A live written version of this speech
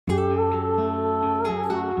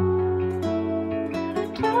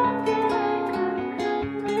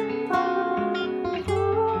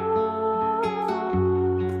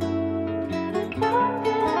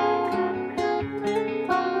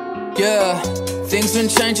things been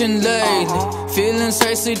changing lately. Feeling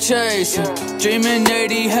safely chasing, dreaming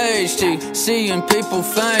ADHD, seeing people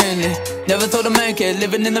faintly. Never thought I'd make it,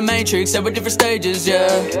 living in the matrix, there were different stages, yeah.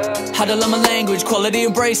 Had to learn my language, quality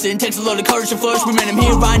embracing. Takes a lot of courage to flourish, man, I'm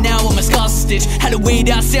here right now with my scars to stitch. Had to weed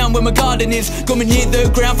out sound where my garden is. Got me near the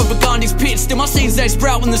ground for Bacardi's pit. Still my seeds they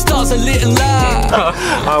sprout when the stars are lit and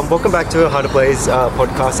light. Welcome back to a ABLAZE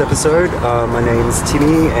podcast episode. My name's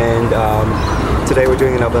Timmy, and today we're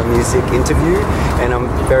doing another music interview, and I'm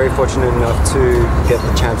very fortunate enough to get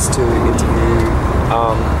the chance to interview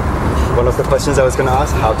one of the questions I was going to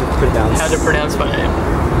ask, how to pronounce my name.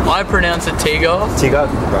 I pronounce it Tee-Gar. Tee-Gar,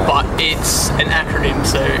 right. But it's an acronym,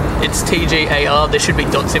 so it's TGAR. There should be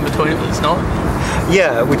dots in between it, but it's not.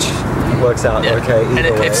 Yeah, which works out okay. And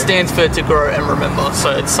it stands for to grow and remember,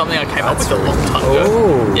 so it's something I came up with a long time ago.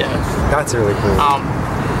 Oh, yeah. That's really cool.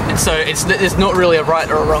 And so there's not really a right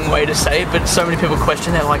or a wrong way to say it, but so many people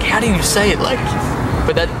question that, like, how do you say it? Like,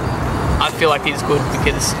 but that I feel like is good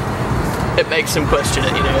because it makes them question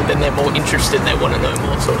it, you know, then they're more interested and they want to know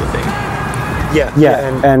more, sort of thing.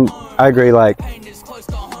 Yeah, and I agree, like,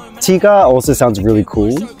 Tee-Gar also sounds really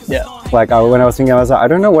cool. Yeah. Like, when I was thinking, I was like, I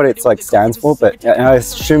don't know what it's like stands for, but I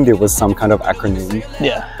assumed it was some kind of acronym.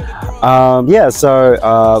 Yeah.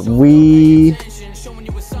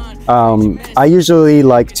 I usually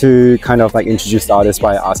like to kind of like introduce the artist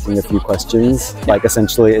by asking a few questions. Like,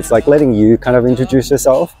 essentially, it's like letting you kind of introduce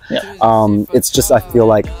yourself. Yeah. It's just, I feel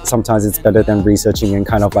like sometimes it's better than researching and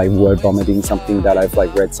kind of like word vomiting something that I've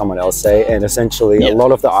like read someone else say. And essentially, a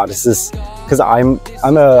lot of the artists, because I'm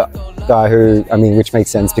a guy who, I mean, which makes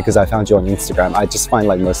sense because I found you on Instagram. I just find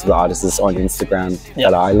like most of the artists on Instagram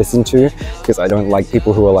that I listen to, because I don't like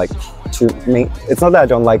people who are like it's not that I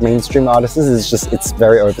don't like mainstream artists, it's just it's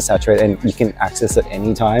very oversaturated and you can access it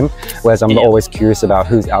anytime, whereas I'm always curious about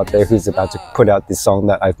who's out there, who's about to put out this song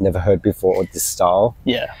that I've never heard before, or this style,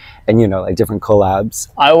 and you know, like different collabs.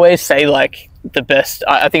 I always say, like, the best,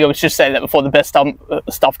 I think I was just saying that before, the best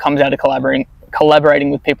stuff comes out of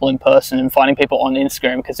collaborating with people in person and finding people on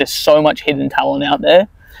Instagram, because there's so much hidden talent out there.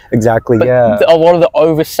 Exactly, but a lot of the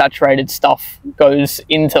oversaturated stuff goes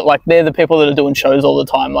into, like, they're the people that are doing shows all the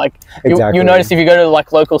time. Like, you'll notice if you go to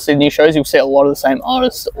like local Sydney shows, you'll see a lot of the same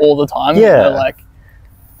artists all the time. Yeah. Like,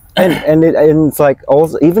 and it's like,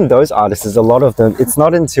 also, even those artists, a lot of them, it's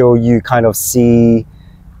not until you kind of see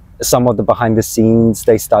some of the behind the scenes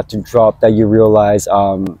they start to drop that you realize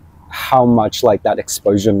how much like that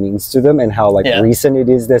exposure means to them, and how like recent it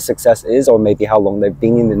is their success is, or maybe how long they've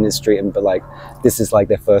been in the industry, and but like this is like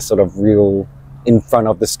their first sort of real in front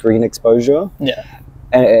of the screen exposure.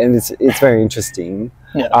 And it's very interesting.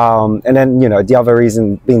 And then, you know, the other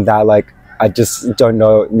reason being that, like, I just don't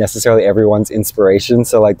know necessarily everyone's inspiration,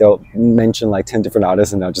 so like they'll mention like 10 different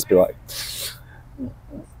artists and I'll just be like,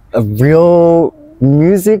 a real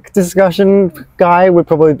music discussion guy would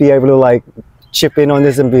probably be able to like chip in on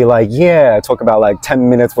this and be like, yeah, talk about like 10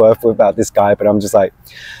 minutes worth about this guy, but I'm just like,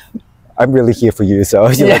 I'm really here for you, so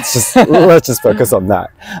let's just focus on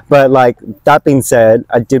that. But like, that being said,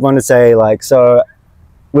 I did want to say, like, so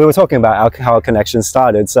we were talking about how our connection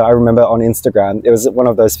started. So I remember on Instagram, it was one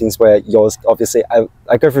of those things where yours, obviously,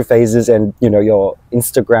 I go through phases, and you know, your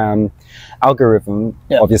Instagram algorithm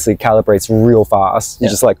obviously calibrates real fast. You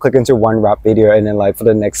just like click into one rap video, and then like for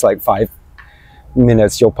the next like 5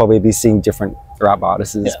 minutes you'll probably be seeing different rap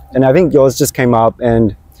artists. And I think yours just came up,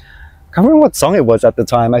 and I can't remember what song it was at the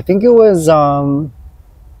time. I think it was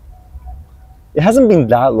it hasn't been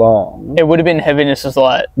that long. It would have been Heaviness is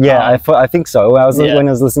Light. Yeah, I think so. When I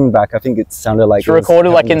was listening back, I think it sounded like it was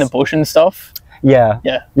recorded like in the bush and stuff. Yeah.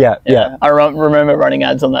 I remember running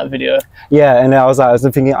ads on that video. Yeah, and I was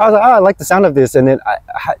thinking, oh, I like the sound of this, and then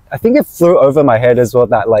I think it flew over my head as well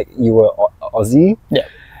that like you were Aussie. Yeah.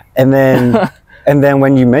 And then and then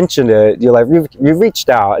when you mentioned it, you're like, you reached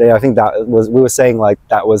out, and I think that was, we were saying like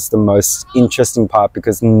that was the most interesting part,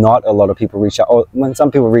 because not a lot of people reach out, or when some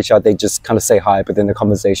people reach out, they just kind of say hi, but then the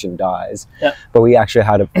conversation dies. But we actually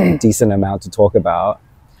had a decent amount to talk about.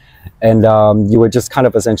 And you were just kind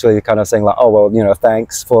of essentially kind of saying like, oh, well, you know,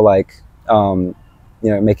 thanks for like, you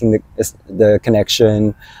know, making the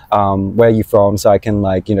connection, where are you from, so I can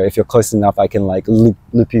like, you know, if you're close enough, I can like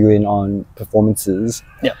loop you in on performances,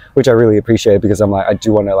 which I really appreciate, because I'm like, I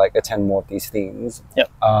do want to like attend more of these things.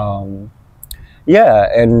 Now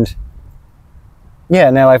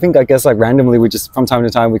I think, I guess like randomly, we just from time to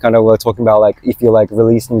time we kind of were talking about like, if you like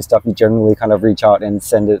release new stuff, you generally kind of reach out and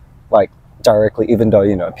send it like directly, even though,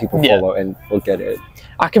 you know, people follow and will get it.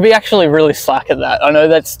 I could be actually really slack at that. I know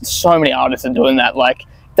that's so many artists are doing that. Like,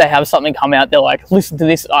 they have something come out, they're like, listen to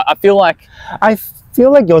this. I feel like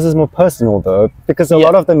feel like yours is more personal though, because a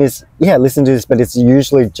lot of them is, yeah, listen to this, but it's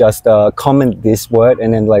usually just comment this word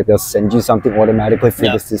and then like they'll send you something automatically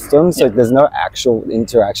through the system. So there's no actual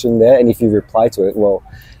interaction there. And if you reply to it, well,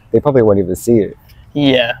 they probably won't even see it.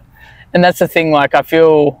 Yeah. And that's the thing, like I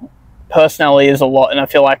feel personality is a lot, and I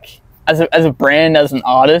feel like as a brand, as an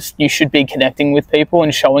artist, you should be connecting with people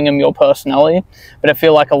and showing them your personality. But I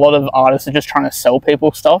feel like a lot of artists are just trying to sell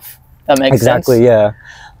people stuff. That makes sense. Exactly, yeah.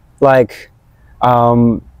 Like,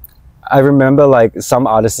 I remember like some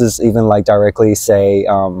artists even like directly say,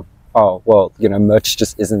 oh, well, you know, merch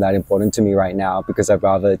just isn't that important to me right now because I'd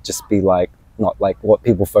rather just be like, not like what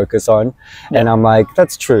people focus on. And I'm like,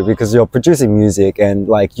 that's true, because you're producing music and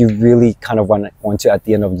like you really kind of want to at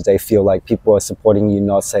the end of the day feel like people are supporting you,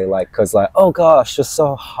 not say like, because like, oh gosh, you're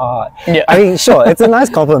so hot. I mean, sure, it's a nice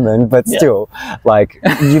compliment, but still like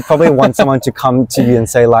you probably want someone to come to you and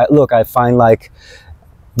say like, look, I find like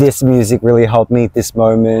this music really helped me at this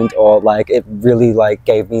moment, or like it really like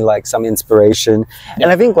gave me like some inspiration.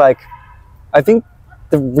 And I think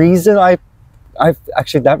the reason I've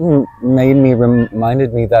actually, that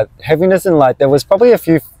reminded me that Heaviness and Light, there was probably a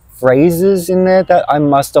few phrases in there that I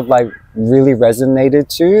must have like really resonated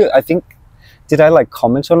to. I think, did I like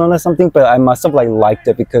comment on it or something? But I must have like liked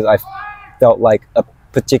it because I felt like a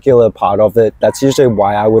particular part of it. That's usually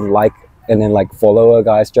why I would like and then like follow a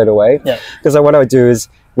guy straight away. Because what I would do is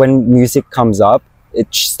when music comes up, it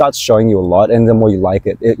starts showing you a lot, and the more you like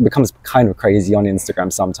it, it becomes kind of crazy on Instagram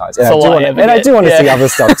sometimes. And I do want to see other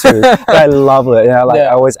stuff too. But I love it. And I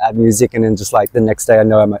always add music, and then just like the next day I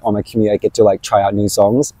know I'm on my commute, I get to like try out new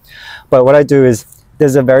songs. But what I do is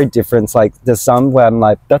there's a very difference. Like there's some where I'm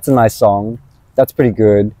like, that's a nice song, that's pretty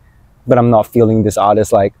good, but I'm not feeling this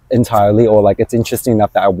artist like entirely, or like it's interesting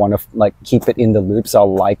enough that I want to like keep it in the loop, so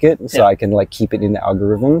I'll like it, so I can like keep it in the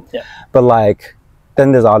algorithm. But like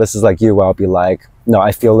then there's artists like you where I'll be like, no,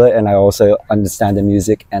 I feel it, and I also understand the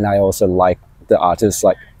music, and I also like the artist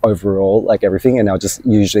like overall, like everything, and I'll just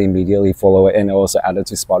usually immediately follow it and also add it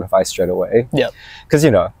to Spotify straight away. Because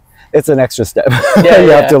you know, it's an extra step.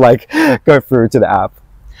 You have to like go through to the app.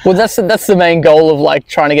 Well, that's the main goal of like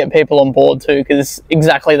trying to get people on board too, because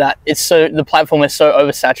exactly that. It's so, the platform is so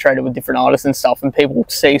oversaturated with different artists and stuff, and people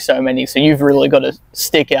see so many, so you've really got to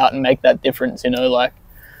stick out and make that difference, you know, like.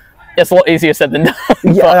 It's a lot easier said than done.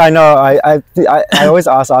 Yeah, I know. I always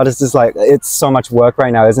ask artists, is like, it's so much work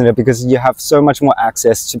right now, isn't it? Because you have so much more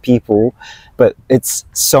access to people, but it's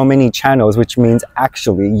so many channels, which means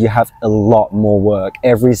actually you have a lot more work.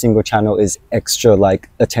 Every single channel is extra like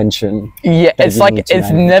attention. Yeah, it's like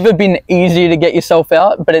it's never been easier to get yourself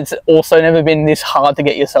out, but it's also never been this hard to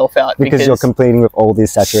get yourself out because you're competing with all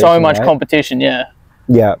these saturation. So much competition, yeah.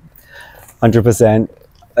 Yeah, 100%.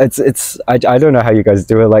 I don't know how you guys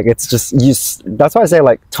do it. Like it's just that's why I say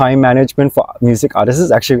like time management for music artists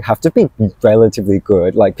actually have to be relatively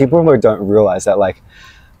good. Like people who don't realize that like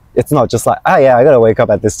it's not just like, oh yeah, I gotta wake up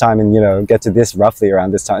at this time and you know get to this roughly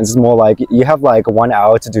around this time. It's more like you have like 1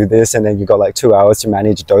 hour to do this, and then you got like 2 hours to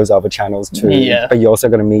manage those other channels too. But you're also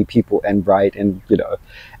gonna meet people and write, and you know,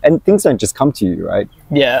 and things don't just come to you, right?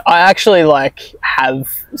 Yeah, I actually like have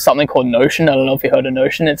something called Notion. I don't know if you heard of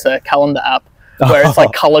Notion. It's a calendar app where it's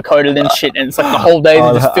like color coded and shit, and it's like the whole day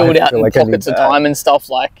is just filled out in like pockets of time and stuff.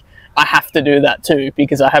 Like I have to do that too,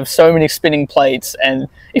 because I have so many spinning plates, and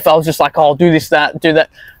if I was just like, oh, I'll do this, that, do that,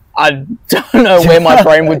 I don't know where my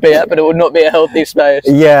brain would be at, but it would not be a healthy space.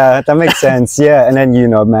 Yeah, that makes sense. Yeah, and then you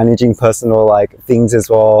know, managing personal like things as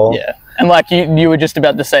well. Yeah, and like you were just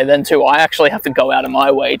about to say then too, I actually have to go out of my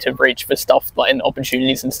way to reach for stuff like and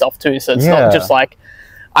opportunities and stuff too. So it's not just like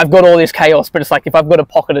I've got all this chaos, but it's like if I've got a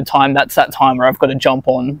pocket of time, that's that time where I've got to jump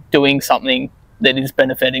on doing something that is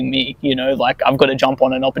benefiting me, you know, like I've got to jump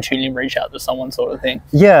on an opportunity and reach out to someone sort of thing.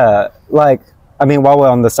 Yeah, like, I mean, while we're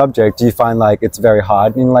on the subject, do you find like it's very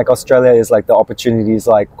hard in like Australia? Is like the opportunities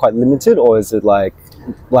like quite limited, or is it like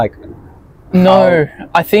No,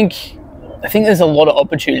 I think there's a lot of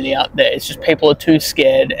opportunity out there. It's just people are too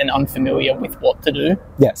scared and unfamiliar with what to do.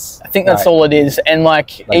 Yes. I think that's all it is. And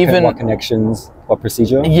like even what connections, what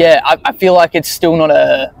procedure? Yeah, I feel like it's still not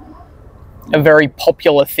a very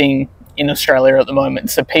popular thing in Australia at the moment.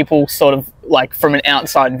 So people sort of like from an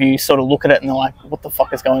outside view sort of look at it and they're like, what the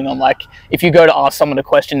fuck is going on? Like if you go to ask someone a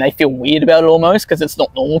question, they feel weird about it almost because it's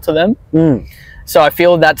not normal to them. So I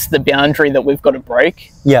feel that's the boundary that we've got to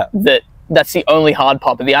break. Yeah. That's the only hard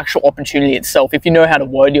part, but the actual opportunity itself, if you know how to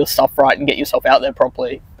word your stuff right and get yourself out there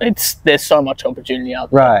properly, there's so much opportunity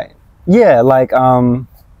out there. Right. Yeah, like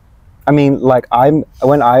I I mean, like I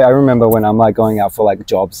remember when I'm like going out for like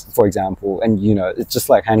jobs, for example, and you know, it's just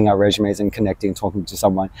like handing out resumes and connecting, talking to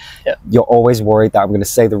someone. Yeah. You're always worried that I'm going to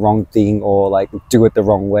say the wrong thing or like do it the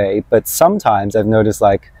wrong way. But sometimes I've noticed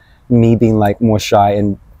like me being like more shy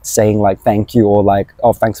and saying like thank you or like,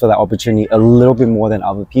 oh, thanks for that opportunity a little bit more than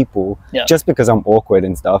other people, just because I'm awkward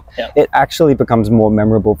and stuff. It actually becomes more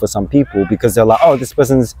memorable for some people because they're like, oh, this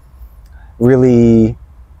person's really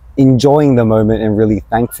enjoying the moment and really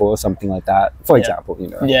thankful or something like that, for example, you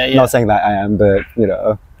know. Not saying that I am, but you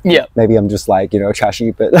know, maybe I'm just like, you know,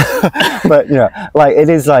 trashy, but but you know, like it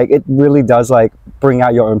is like, it really does like bring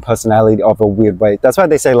out your own personality of a weird way. That's why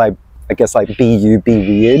they say like, I guess like be you, be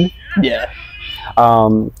weird.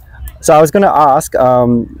 So I was gonna ask,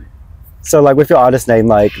 so like with your artist name,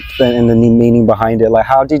 like and the meaning behind it, like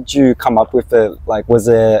how did you come up with it? Like was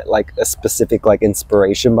there like a specific like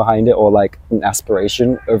inspiration behind it or like an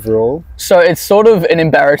aspiration overall? So it's sort of an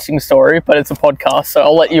embarrassing story, but it's a podcast, so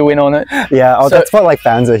I'll let you in on it. So, that's what like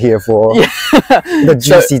fans are here for. The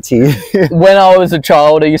juicy tea. When I was a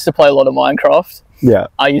child, I used to play a lot of Minecraft.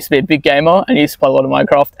 I used to be a big gamer and I used to play a lot of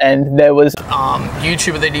Minecraft, and there was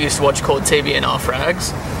YouTuber that I used to watch called TGAR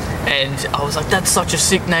Frags, and I was like, that's such a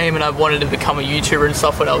sick name, and I wanted to become a YouTuber and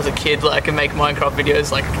stuff when I was a kid, like, and make Minecraft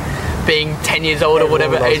videos, like being 10 years old or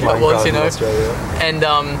whatever age I was, you know. And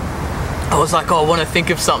I was like, oh, I want to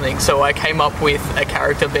think of something, so I came up with a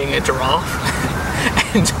character being a giraffe.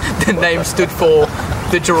 And the name stood for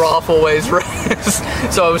the giraffe always rests.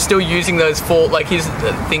 So I was still using those four, like his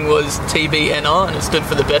thing was TBNR and it stood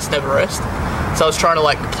for the best never rest. So I was trying to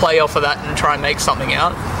like play off of that and try and make something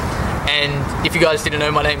out. And if you guys didn't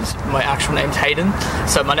know, my actual name's Hayden.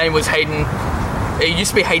 So my name was Hayden. It used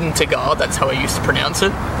to be Hayden Tee-Gar, that's how I used to pronounce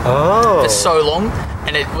it. For so long.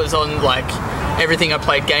 And it was on like everything I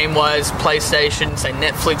played game-wise, PlayStation, say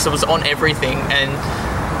Netflix, it was on everything. And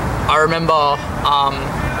I remember,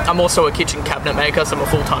 I'm also a kitchen cabinet maker, so I'm a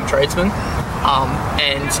full-time tradesman.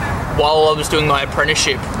 And while I was doing my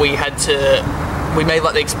apprenticeship, we made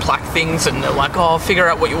like these plaque things, and they're like, oh, figure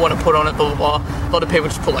out what you want to put on it, blah, blah, blah. A lot of people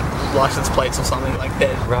just put like license plates or something, like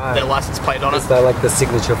their license plate on it. Is that like the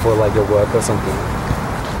signature for like your work or something?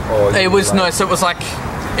 Or it was, no, so it was like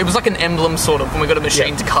an emblem sort of, when we got a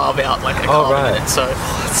machine to carve out like a carving in it. So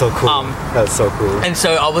that's so cool. That's so cool. And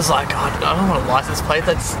so I was like, I don't want a license plate,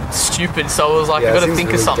 that's stupid. So I was like, I got to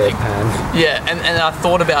think of something. And I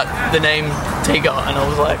thought about the name Tee-Gar, and I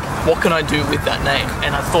was like, what can I do with that name?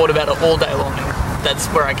 And I thought about it all day long, and that's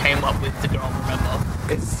where I came up with the girl remember.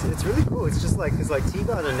 It's really cool. It's just like, it's like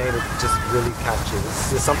Tee-Gar, the name, it just really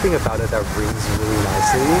captures. There's something about it that rings really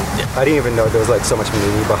nicely. I didn't even know there was like so much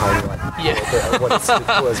meaning behind like what it's stood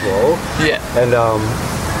for as well. And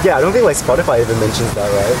I don't think like Spotify even mentions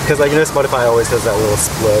that, right? Because like, you know, Spotify always has that little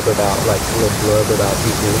blurb about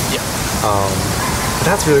people. But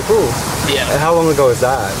that's really cool. And how long ago is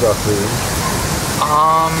that roughly?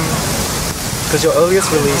 Because your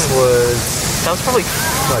earliest release was, that was probably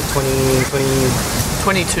like 2022.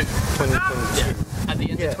 22. At the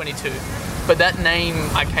end of 22. But that name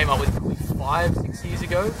I came up with probably 5-6 years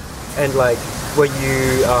ago. And like, were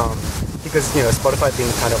you, because, you know, Spotify being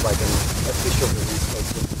kind of like an official release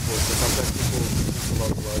place for people, so sometimes people use a lot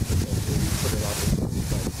of words and they put it up and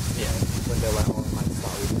like, when they're like, oh, I might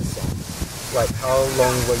start with this song. Like, how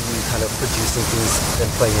long were you kind of producing things and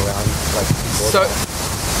playing around like before that?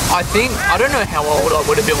 I think, I don't know how old I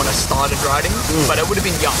would have been when I started writing, but I would have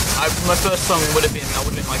been young. My first song would have been, I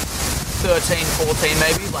would have been like 13, 14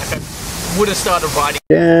 maybe. Like I would have started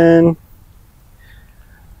writing.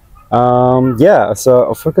 So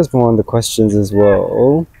I'll focus more on the questions as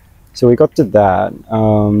well. So we got to that.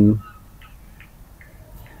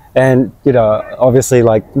 And, you know, obviously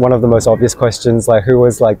like one of the most obvious questions, like who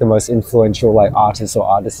was like the most influential like artist or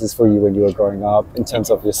artists for you when you were growing up in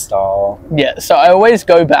terms of your style? So I always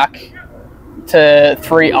go back to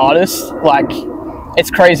 3 artists. Like,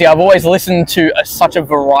 it's crazy. I've always listened to such a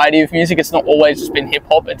variety of music. It's not always just been hip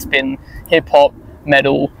hop. It's been hip hop,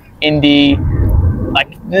 metal, indie,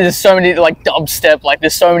 like there's so many, like dubstep, like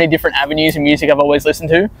there's so many different avenues of music I've always listened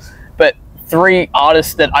to. But 3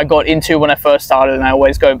 artists that I got into when I first started, and I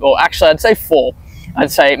always go, well, actually I'd say 4.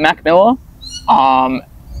 I'd say Mac Miller,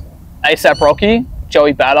 A$AP Rocky,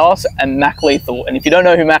 Joey Badass, and Mac Lethal. And if you don't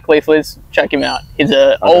know who Mac Lethal is, check him out. He's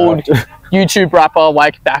an old YouTube rapper,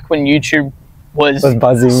 like back when YouTube was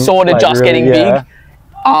buzzing, sort of like just really, getting big.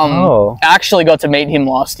 I actually got to meet him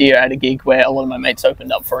last year at a gig where a lot of my mates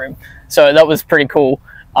opened up for him. So that was pretty cool.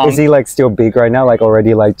 Is he like still big right now? Like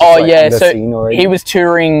already like just, in the scene already? He was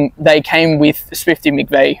touring. They came with Swifty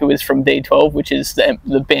McVeigh, who is from D12, which is the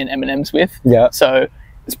band Eminem's with. So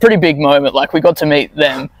it's a pretty big moment. Like we got to meet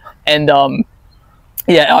them, And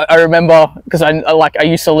yeah, I remember, because I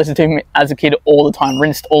used to listen to him as a kid all the time,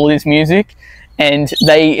 rinsed all his music, and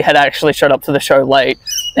they had actually showed up to the show late,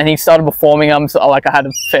 and he started performing. So I had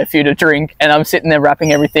a fair few to drink, and I'm sitting there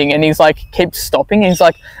rapping everything, and he's like, keeps stopping. He's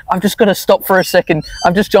like, I've just got to stop for a second.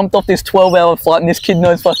 I've just jumped off this 12-hour flight, and this kid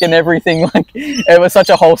knows fucking everything. Like, it was such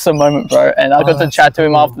a wholesome moment, bro. And I got to chat to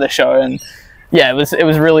him after the show, and yeah, it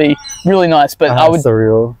was really, really nice. But I would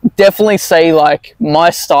definitely say, like, my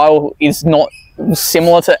style is not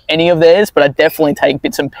similar to any of theirs, but I definitely take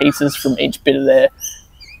bits and pieces from each bit of their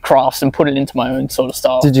crafts and put it into my own sort of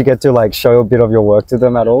style. Did you get to like show a bit of your work to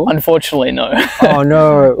them at all? Unfortunately, no. Oh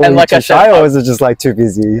no. And like I said, or was it just like too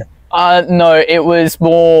busy? No, it was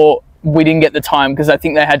more, we didn't get the time because I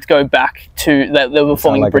think they had to go back to they were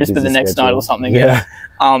performing like Brisbane the next night or something. Yeah.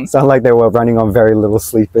 Sound like they were running on very little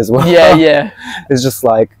sleep as well. Yeah, yeah. It's just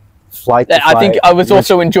like flight to I think I was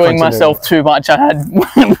also enjoying myself too much. I had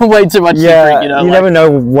way too much to drink, you know. You never know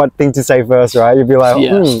what thing to say first, right? You'd be like,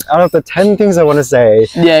 out of the 10 things I want to say,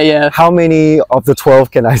 how many of the 12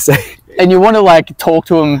 can I say? And you want to like talk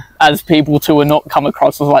to them as people too, and not come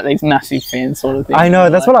across as like these massive fans sort of thing. I know,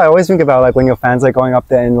 that's what I always think about, like when your fans are going up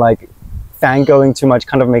there and like fangirling too much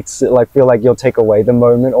kind of makes it like feel like you'll take away the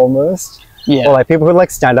moment almost. Yeah. Or like people who like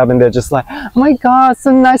stand up and they're just like, oh my god,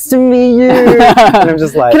 so nice to meet you. And I'm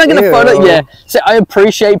just like, can I get a photo? Yeah. So I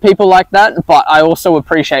appreciate people like that, but I also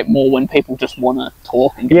appreciate more when people just want to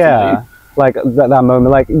talk and get to know you. Like that moment,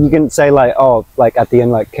 like you can say like, oh, like at the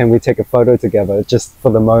end, like, can we take a photo together just for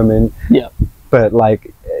the moment? Yeah. But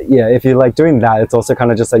like, yeah, if you're like doing that, it's also kind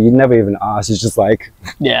of just like you never even ask. It's just like,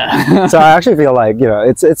 yeah. So I actually feel like, you know,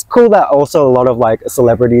 it's cool that also a lot of like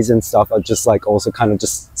celebrities and stuff are just like also kind of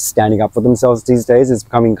just standing up for themselves these days. It's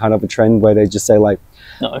becoming kind of a trend where they just say like,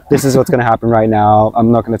 no, this is what's going to happen right now.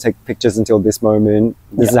 I'm not going to take pictures until this moment.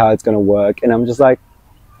 This is how it's going to work. And I'm just like,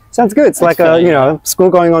 sounds good. It's like a, you know, school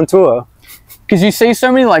going on tour. Because you see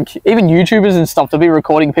so many, like, even YouTubers and stuff, they'll be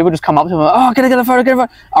recording, people just come up to them, like, oh, can I get a photo, get a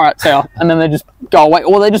photo? All right, see ya. And then they just go away.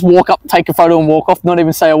 Or they just walk up, take a photo and walk off, not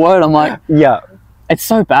even say a word. I'm like, yeah. It's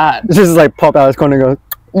so bad. It's just like pop out of the corner and go,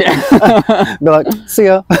 yeah. Be like, see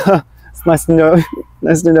ya. It's nice to know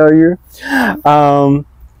you.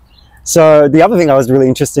 So the other thing I was really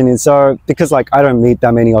interested in, so because like I don't meet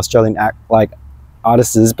that many Australian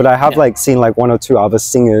artists, but I have like seen like one or two other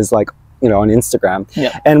singers like, you know, on Instagram.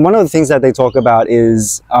 Yeah. And one of the things that they talk about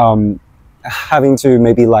is having to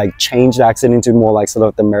maybe like change the accent into more like sort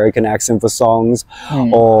of the American accent for songs,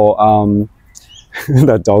 or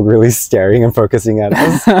that dog really staring and focusing at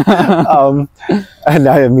us. And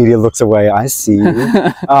I immediately looks away. I see you.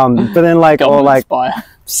 But then like, or like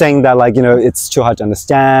saying that like, you know, it's too hard to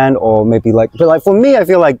understand, or maybe like, but like for me, I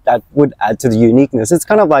feel like that would add to the uniqueness. It's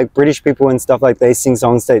kind of like British people and stuff, like they sing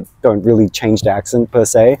songs that don't really change the accent per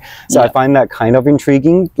se. So I find that kind of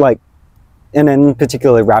intriguing. Like, and then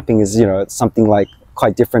particularly rapping is, you know, it's something like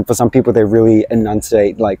quite different. For some people, they really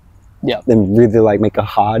enunciate like, then really like make it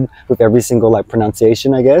hard with every single like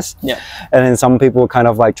pronunciation, I guess. Yeah. And then some people kind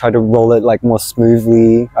of like try to roll it like more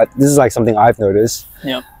smoothly. This is like something I've noticed.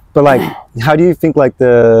 Yeah. But like, how do you think like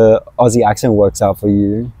the Aussie accent works out for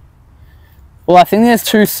you? Well, I think there's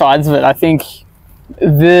two sides of it. I think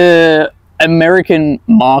the American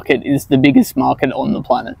market is the biggest market on the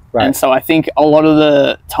planet. Right. And so I think a lot of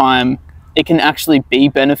the time it can actually be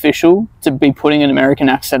beneficial to be putting an American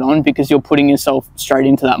accent on, because you're putting yourself straight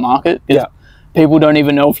into that market. Yeah. People don't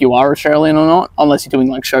even know if you are Australian or not, unless you're doing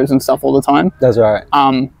like shows and stuff all the time. That's right.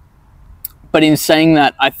 But in saying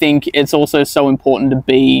that, I think it's also so important to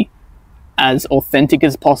be as authentic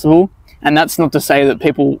as possible. And that's not to say that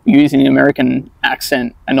people using an American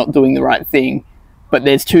accent are not doing the right thing, but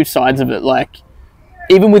there's two sides of it. Like,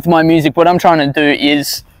 even with my music, what I'm trying to do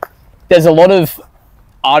is, there's a lot of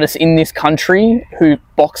artists in this country who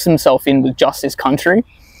box themselves in with just this country,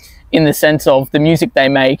 in the sense of the music they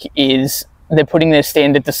make is, they're putting their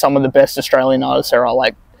standard to some of the best Australian artists there are,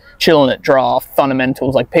 like Chillin' at Draft,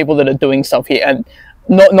 Fundamentals, like people that are doing stuff here, and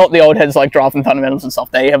not the old heads like Draft and Fundamentals and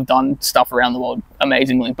stuff. They have done stuff around the world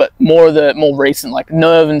amazingly, but more of the more recent, like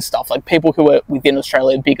Nerve and stuff, like people who are within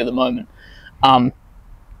Australia big at the moment.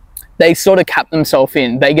 They sort of cap themselves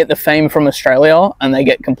in. They get the fame from Australia and they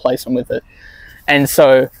get complacent with it. And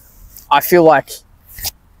so I feel like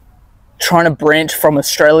trying to branch from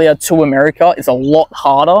Australia to America is a lot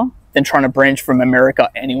harder than trying to branch from America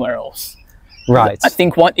anywhere else. Right. I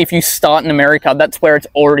think if you start in America, that's where it's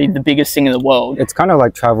already the biggest thing in the world. It's kind of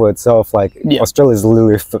like travel itself. Like Australia is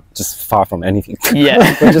literally just far from anything.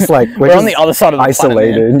 Yeah. we're just like we're on the other side of the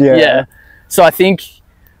isolated. Planet, yeah. So I think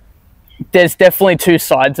there's definitely two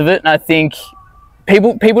sides of it, and I think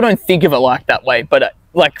people don't think of it like that way, but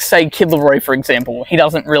like say Kid Laroi, for example, he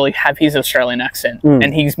doesn't really have his Australian accent,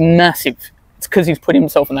 and he's massive. It's because he's put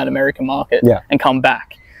himself in that American market and come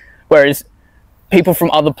back. Whereas people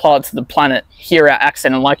from other parts of the planet hear our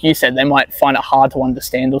accent, and like you said, they might find it hard to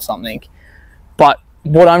understand or something. But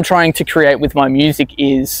what I'm trying to create with my music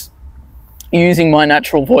is using my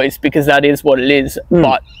natural voice, because that is what it is,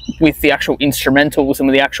 but with the actual instrumentals and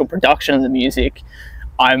with the actual production of the music,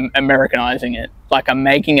 I'm Americanizing it. Like, I'm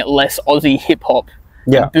making it less Aussie hip-hop,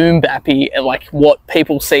 boom bappy, like what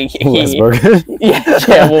people see here.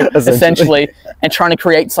 Well, essentially, and trying to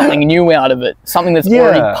create something new out of it, something that's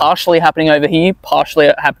already partially happening over here,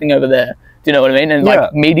 partially happening over there. Do you know what I mean? And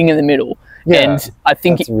like meeting in the middle. And I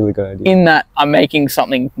think that's a really good idea. In that, I'm making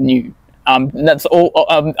something new. That's all.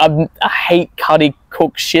 I hate cutty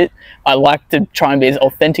cook shit. I like to try and be as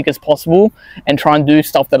authentic as possible and try and do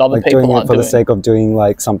stuff that other people aren't doing. For the sake of doing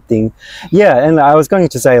like something. Yeah, and I was going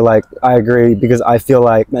to say, like, I agree, because I feel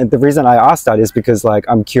like, and the reason I asked that is because like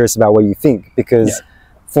I'm curious about what you think, because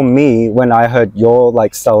for me, when I heard your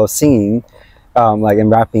like style of singing, like in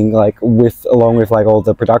rapping, like along with like all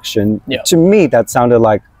the production, to me that sounded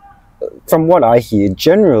like, from what I hear,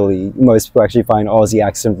 generally most people actually find Aussie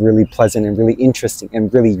accent really pleasant and really interesting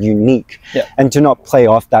and really unique. And to not play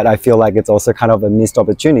off that, I feel like it's also kind of a missed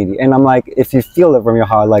opportunity. And I'm like, if you feel it from your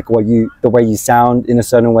heart, like the way you sound in a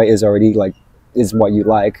certain way is already like, is what you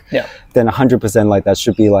like, then 100% like that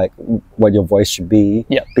should be like what your voice should be,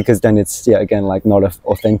 because then it's again like not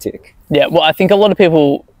authentic. Well, I think a lot of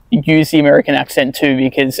people use the American accent too,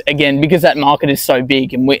 because again, because that market is so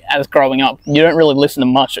big, and as growing up, you don't really listen to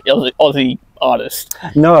much Aussie artists.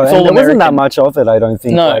 No, and there wasn't that much of it, I don't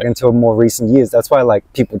think, like, until more recent years. That's why like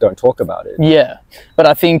people don't talk about it. But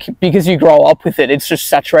I think because you grow up with it, it's just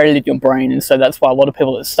saturated in your brain, and so that's why a lot of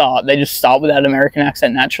people that start, they just start with that American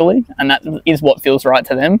accent naturally, and that is what feels right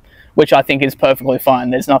to them, which I think is perfectly fine.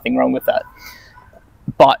 There's nothing wrong with that.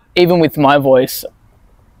 But even with my voice,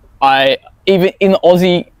 even in the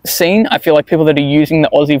Aussie scene, I feel like people that are using the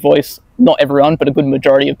Aussie voice, not everyone, but a good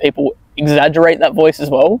majority of people, exaggerate that voice as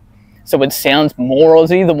well. So it sounds more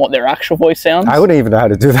Aussie than what their actual voice sounds. I wouldn't even know how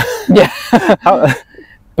to do that.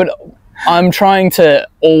 But I'm trying to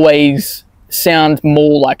always sound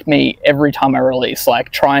more like me every time I release. Like,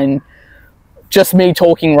 try and just me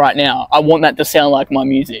talking right now, I want that to sound like my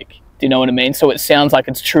music. Do you know what I mean? So it sounds like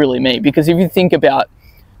it's truly me. Because if you think about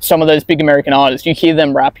some of those big American artists, you hear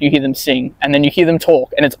them rap, you hear them sing, and then you hear them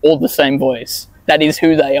talk, and it's all the same voice. That is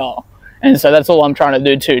who they are. And so that's all I'm trying to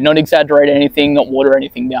do too. Not exaggerate anything, not water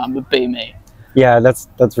anything down, but be me. Yeah, that's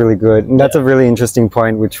really good. And that's a really interesting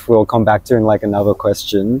point, which we'll come back to in like another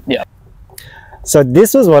question. So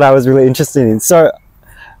this was what I was really interested in. So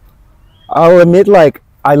I'll admit, like,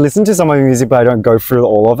 I listen to some of the music, but I don't go through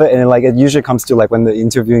all of it. And like, it usually comes to like when the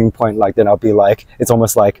interviewing point, like then I'll be like, it's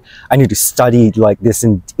almost like I need to study like this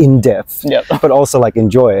in depth, but also like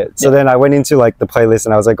enjoy it. So then I went into like the playlist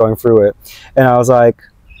and I was like going through it, and I was like,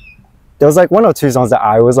 there was like one or two songs that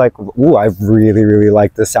I was like, ooh, I really, really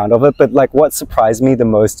like the sound of it. But like what surprised me the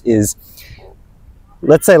most is,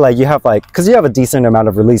 let's say like you have like, because you have a decent amount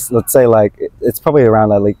of release, let's say like it's probably around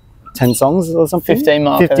like 10 songs or something. 15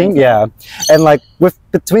 mark. 15, yeah. And like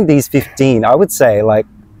between these 15, I would say like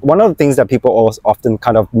one of the things that people also often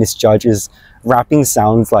kind of misjudge is rapping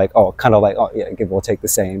sounds like, kind of like, give or take the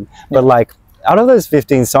same. But like out of those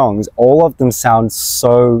 15 songs, all of them sound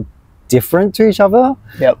so different to each other.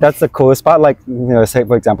 That's the coolest part. Like, you know, say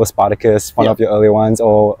for example, Spartacus, one of your earlier ones,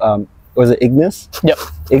 or was it Ignis?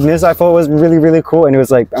 Ignis, I thought was really, really cool. And it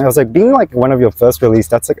was like, I was like, being like one of your first release,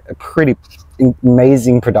 that's like a pretty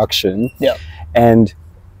amazing production. And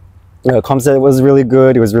you know, concept was really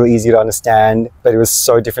good. It was really easy to understand, but it was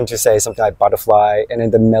so different to say something like Butterfly, and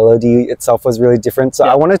then the melody itself was really different. So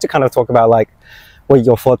I wanted to kind of talk about like what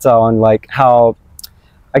your thoughts are on like how,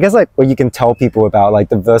 I guess like what you can tell people about like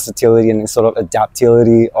the versatility and sort of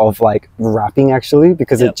adaptability of like rapping actually,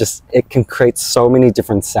 because it can create so many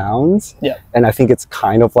different sounds. And I think it's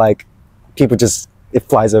kind of like people just, it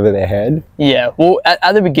flies over their head. Well,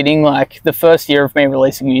 at the beginning, like the first year of me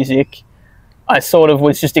releasing music, I sort of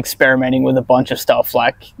was just experimenting with a bunch of stuff.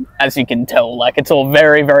 Like, as you can tell, like it's all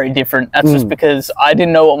very, very different. That's just because I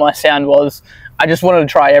didn't know what my sound was. I just wanted to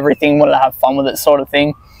try everything, wanted to have fun with it, sort of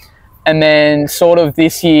thing. And then sort of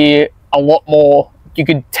this year, a lot more, you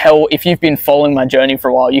could tell, if you've been following my journey for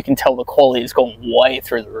a while, you can tell the quality has gone way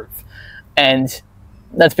through the roof. And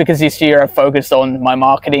that's because this year I've focused on my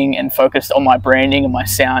marketing and focused on my branding and my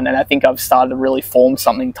sound. And I think I've started to really form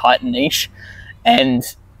something tight and niche. And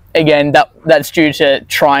again, that's due to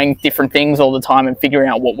trying different things all the time and figuring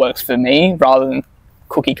out what works for me rather than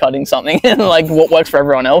cookie cutting something and like what works for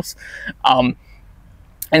everyone else.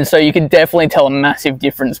 And so you can definitely tell a massive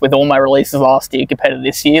difference with all my releases last year compared to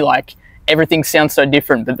this year. Like, everything sounds so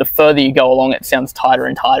different, but the further you go along, it sounds tighter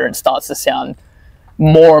and tighter and starts to sound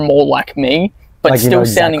more and more like me, but like, still you know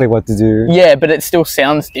exactly sounding what to do. Yeah, but it still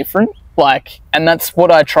sounds different. Like, and that's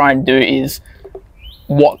what I try and do is,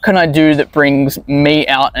 what can I do that brings me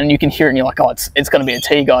out, and you can hear it and you're like, oh, it's going to be a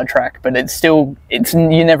Tee-Gar track, but it's still,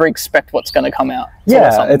 you never expect what's going to come out.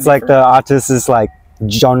 It's like the artist is like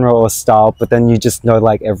genre or style, but then you just know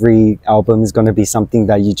like every album is going to be something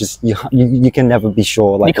that you can never be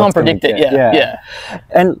sure. Like, you can't predict it. Yeah.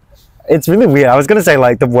 And it's really weird. I was going to say,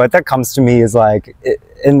 like, the word that comes to me is like,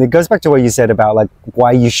 and it goes back to what you said about like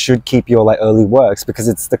why you should keep your like early works, because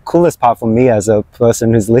it's the coolest part for me as a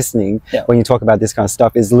person who's listening when you talk about this kind of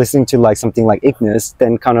stuff, is listening to like something like Ignis,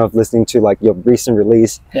 then kind of listening to like your recent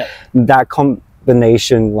release. That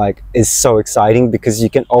combination like is so exciting, because you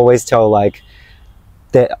can always tell like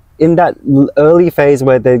that in that early phase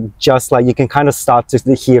where they're just like, you can kind of start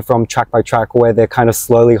to hear from track by track where they're kind of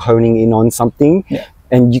slowly honing in on something.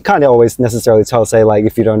 And you can't always necessarily tell, say, like,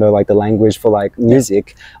 if you don't know like the language for like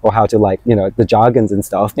music or how to like, you know, the jargons and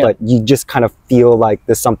stuff, but you just kind of feel like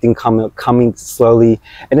there's something coming slowly,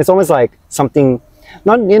 and it's almost like something,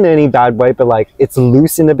 not in any bad way, but like it's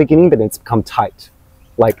loose in the beginning, but it's become tight.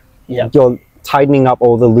 Like you're tightening up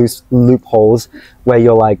all the loose loopholes where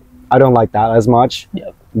you're like, I don't like that as much.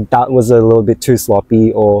 That was a little bit too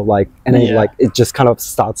sloppy, or like, and then like it just kind of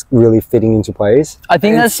starts really fitting into place. I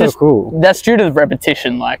think that's so just cool. That's due to the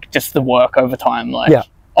repetition, like just the work over time. Like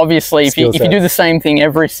obviously, if you do the same thing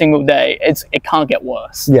every single day, it can't get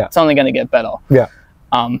worse. It's only going to get better.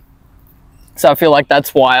 So I feel like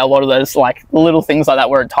that's why a lot of those like little things like that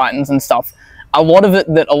where it tightens and stuff, a lot of it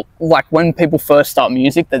that like when people first start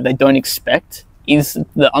music that they don't expect is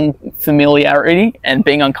the unfamiliarity and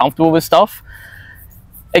being uncomfortable with stuff.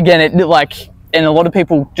 Again, it like, and a lot of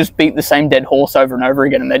people just beat the same dead horse over and over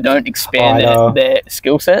again, and they don't expand their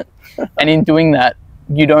skill set. And in doing that,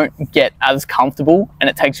 you don't get as comfortable, and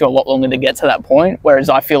it takes you a lot longer to get to that point. Whereas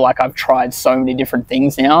I feel like I've tried so many different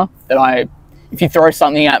things now that if you throw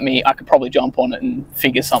something at me, I could probably jump on it and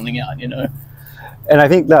figure something out, you know? And I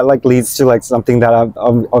think that like leads to like something that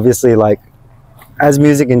I'm obviously like, as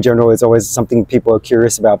music in general is always something people are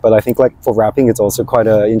curious about, but I think like for rapping, it's also quite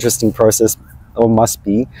an interesting process, or must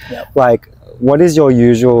be. Like, what is your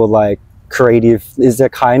usual like creative, is there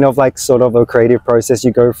kind of like sort of a creative process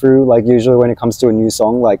you go through, like usually when it comes to a new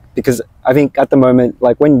song? Like, because I think at the moment,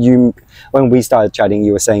 like when we started chatting,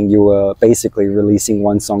 you were saying you were basically releasing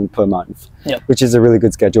one song per month, which is a really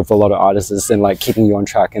good schedule for a lot of artists, and like keeping you on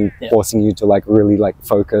track and forcing you to like really like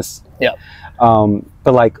focus.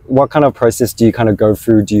 But like, what kind of process do you kind of go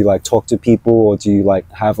through? Do you like talk to people, or do you like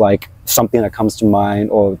have like something that comes to mind,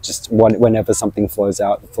 or just whenever something flows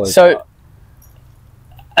out?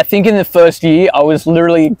 I think in the first year, I was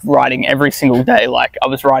literally writing every single day. Like, I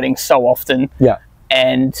was writing so often.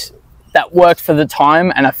 And that worked for the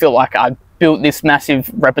time, and I feel like I built this massive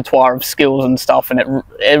repertoire of skills and stuff, and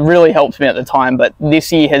it really helped me at the time. But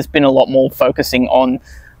this year has been a lot more focusing on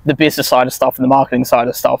the business side of stuff and the marketing side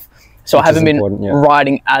of stuff. So I haven't been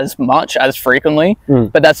writing as much, as frequently,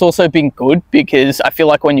 but that's also been good, because I feel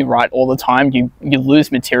like when you write all the time, you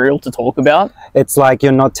lose material to talk about. It's like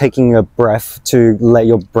you're not taking a breath to let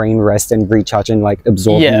your brain rest and recharge and like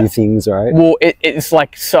absorb new things, right? Well, it's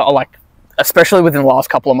like, so like, especially within the last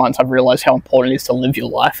couple of months, I've realized how important it is to live your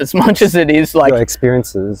life as much as it is like your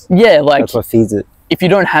experiences. Like that's what feeds it. If you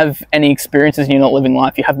don't have any experiences and you're not living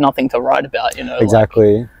life, you have nothing to write about, you know?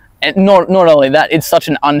 Exactly. Like, and not only that, it's such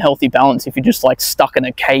an unhealthy balance if you're just like stuck in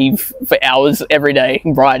a cave for hours every day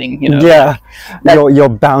writing, you know? You're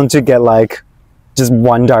bound to get like just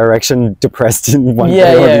one direction depressed in one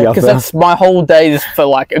day or the other. Because that's my whole days for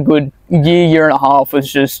like a good year and a half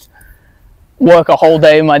was just work a whole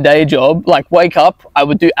day in my day job, like wake up, I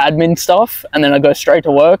would do admin stuff, and then I go straight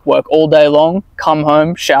to work all day long, come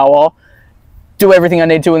home, shower, do everything I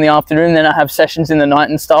need to in the afternoon, then I have sessions in the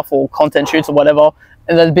night and stuff, or content shoots or whatever.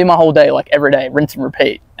 And that'd be my whole day, like every day, rinse and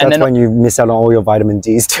repeat. And that's when you miss out on all your vitamin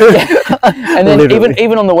D's too. And then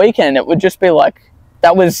even on the weekend, it would just be like,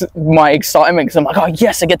 that was my excitement, because I'm like, oh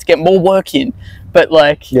yes, I get to get more work in. But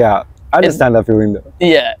like, I understand that feeling though.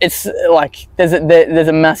 It's like there's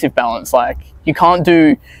a massive balance. Like you can't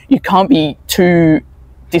be too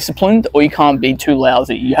disciplined, or you can't be too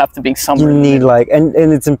lousy. You have to be somewhere. You need like, and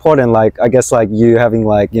it's important, like I guess like you having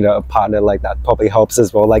like, you know, a partner like that probably helps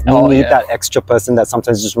as well. Like you need that extra person that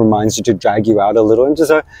sometimes just reminds you to drag you out a little and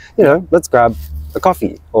just you know, let's grab a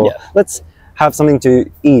coffee, or let's have something to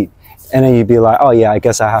eat. and then you'd be like, oh yeah, I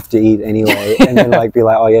guess I have to eat anyway, and then like be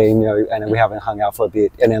like, oh yeah, you know, and then we haven't hung out for a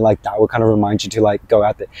bit, and then like that would kind of remind you to like go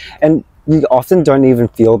out there. And you often don't even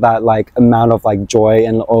feel that like amount of like joy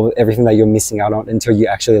and all everything that you're missing out on until you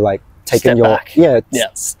actually like taken your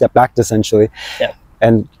step back essentially.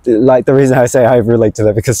 And like the reason I say I relate to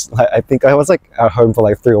that, because like, I think I was like at home for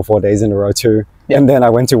like 3 or 4 days in a row too. And then I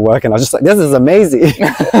went to work and I was just like, this is amazing.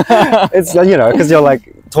 It's, you know, because you're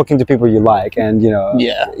like talking to people you like, and you know,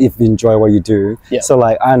 if you enjoy what you do. So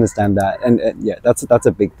like I understand that, and yeah, that's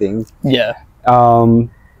a big thing.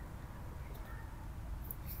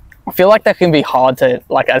 I feel like that can be hard to,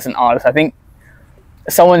 like, as an artist. I think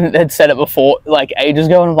someone had said it before, like, ages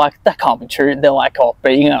ago, and I'm like, that can't be true. They're like, oh,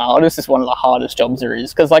 being an artist is one of the hardest jobs there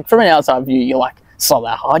is. Because, like, from an outside view, you're like, it's not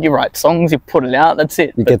that hard. You write songs, you put it out, that's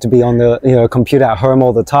it. You get to be on the, you know, computer at home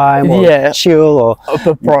all the time, or chill, or...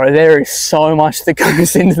 But bro, there is so much that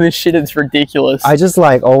goes into this shit, it's ridiculous. I just,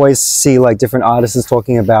 like, always see, like, different artists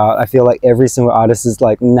talking about, I feel like every single artist is,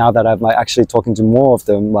 like, now that I'm, like, actually talking to more of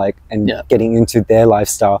them, like, and getting into their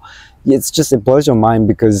lifestyle, it's just, it blows your mind,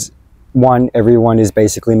 because one, everyone is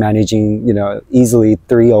basically managing, you know, easily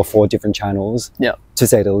 3 or 4 different channels, to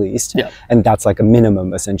say the least. And that's like a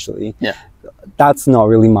minimum, essentially. That's not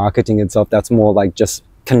really marketing itself. That's more like just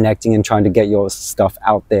connecting and trying to get your stuff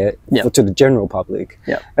out there to the general public.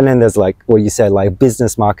 And then there's like what you said, like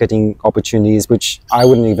business marketing opportunities, which I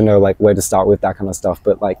wouldn't even know like where to start with that kind of stuff.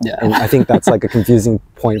 But like, and I think that's like a confusing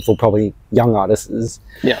point for probably young artists.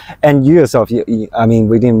 And you yourself, I mean,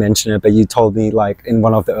 we didn't mention it, but you told me like in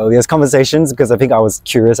one of the earliest conversations, because I think I was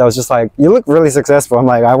curious, I was just like, you look really successful. I'm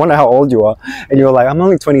like, I wonder how old you are. And you were like, I'm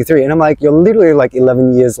only 23. And I'm like, you're literally like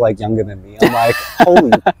 11 years like younger than me. I'm like,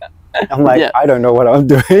 holy. I'm like, I don't know what I'm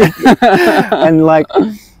doing. And like,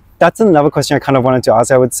 that's another question I kind of wanted to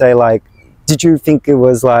ask. I would say, like, did you think it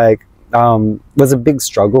was like, was a big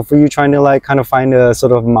struggle for you trying to like kind of find a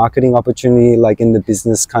sort of marketing opportunity like in the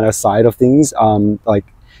business kind of side of things? Like,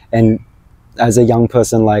 and as a young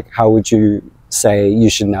person, like, how would you say you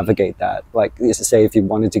should navigate that? Like, say if you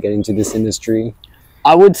wanted to get into this industry.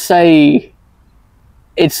 I would say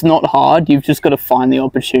it's not hard. You've just got to find the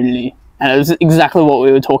opportunity. And it was exactly what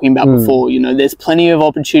we were talking about before. You know, there's plenty of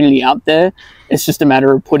opportunity out there. It's just a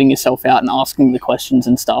matter of putting yourself out and asking the questions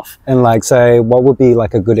and stuff. And like, say, what would be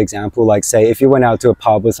like a good example? Like, say, if you went out to a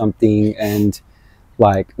pub or something, and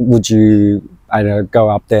like, would you, I don't know, go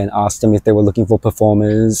up there and ask them if they were looking for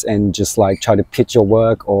performers and just like try to pitch your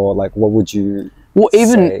work, or like, what would you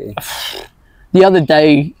say? The other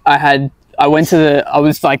day I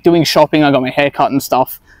was like doing shopping. I got my hair cut and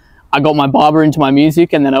stuff. I got my barber into my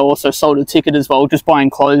music, and then I also sold a ticket as well, just buying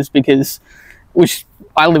clothes, because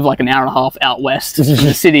I live like an hour and a half out west in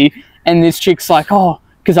the city, and this chick's like, oh,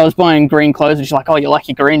 because I was buying green clothes, and she's like, oh, you like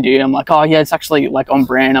your green, do you? I'm like, oh yeah, it's actually like on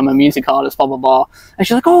brand, I'm a music artist, blah blah blah. And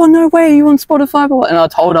she's like, oh no way, you on Spotify, blah, blah. And I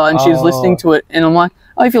told her, and she was listening to it, and I'm like,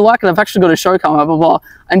 oh, if you like it, I've actually got a show coming up, blah blah blah.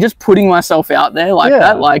 And just putting myself out there like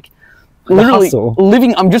that, like literally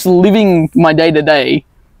living, I'm just living my day to day,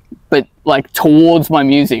 but like towards my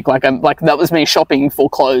music. Like I'm like, that was me shopping for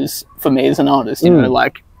clothes for me as an artist, you know,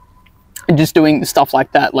 like, and just doing stuff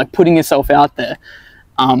like that, like putting yourself out there.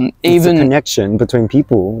 It's a connection between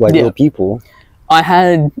people, like real people. I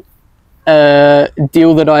had a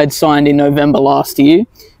deal that I had signed in November last year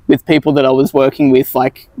with people that I was working with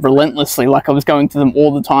like relentlessly, like I was going to them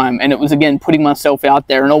all the time, and it was again putting myself out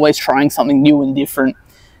there and always trying something new and different.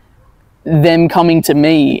 Them coming to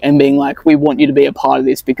me and being like, we want you to be a part of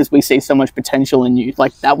this because we see so much potential in you.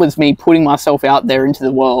 Like, that was me putting myself out there into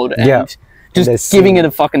the world and just giving it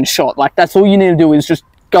a fucking shot. Like, that's all you need to do, is just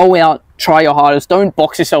go out, try your hardest. Don't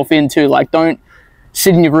box yourself into, like, don't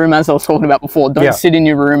sit in your room, as I was talking about before. Don't sit in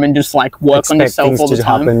your room and just like work on yourself all the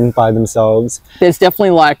time. Happen by themselves. There's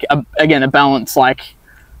definitely like again a balance. Like,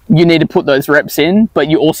 you need to put those reps in, but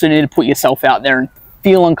you also need to put yourself out there and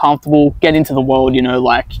feel uncomfortable, get into the world, you know.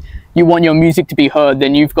 Like, you want your music to be heard,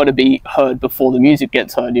 then you've got to be heard before the music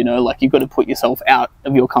gets heard, you know. Like, you've got to put yourself out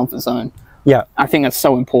of your comfort zone. Yeah, I think that's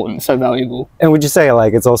so important, so valuable. And would you say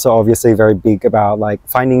like it's also obviously very big about like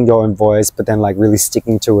finding your own voice, but then like really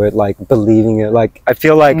sticking to it, like believing it? Like, I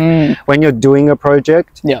feel like when you're doing a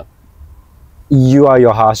project, you are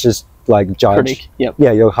your harshest like judge. Yeah,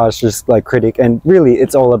 your harshest like critic, and really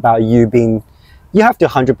it's all about you being, you have to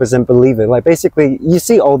 100% believe it. Like, basically you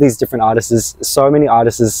see all these different artists, so many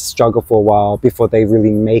artists struggle for a while before they really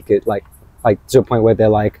make it, like to a point where they're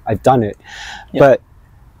like, I've done it. But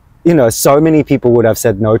you know, so many people would have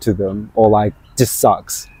said no to them, or like, this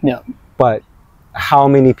sucks. But how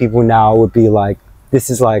many people now would be like,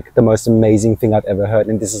 this is like the most amazing thing I've ever heard,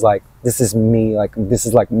 and this is like, this is me, like this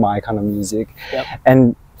is like my kind of music.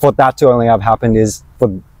 And for that to only have happened is for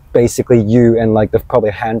basically you and like the probably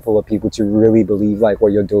a handful of people to really believe like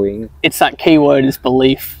what you're doing. It's that key word is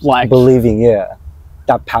belief. Like believing, yeah.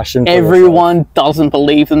 That passion for everyone yourself. Doesn't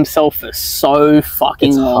believe themselves for so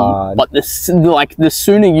fucking long. Hard. But the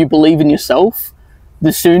sooner you believe in yourself,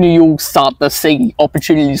 the sooner you'll start to see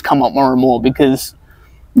opportunities come up more and more, because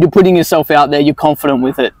you're putting yourself out there, you're confident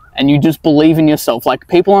with it, and you just believe in yourself. Like,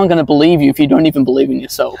 people aren't going to believe you if you don't even believe in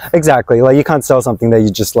yourself. Exactly. Like, you can't sell something that you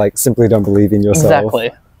just like simply don't believe in yourself.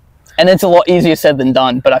 Exactly. And it's a lot easier said than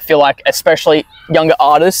done, but I feel like especially younger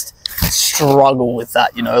artists struggle with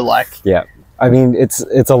that, you know, like... Yeah. I mean, it's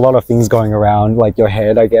a lot of things going around, like your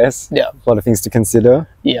head, I guess. Yeah. A lot of things to consider.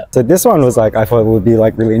 Yeah. So this one was like, I thought it would be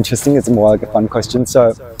like really interesting. It's more like a fun question.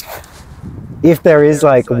 So if there is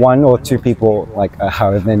like one or two people, like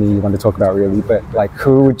however many you want to talk about really, but like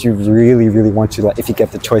who would you really, really want to, like, if you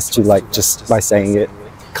get the choice to, like, just by saying it,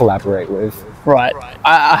 collaborate with? Right.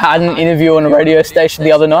 I had an interview on a radio station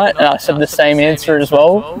the other night, and I said the same answer as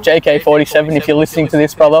well. JK47, if you're listening to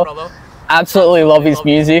this, brother, absolutely love his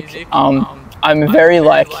music. I'm very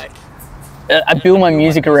like, I build my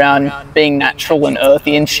music around being natural and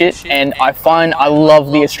earthy and shit, and I find I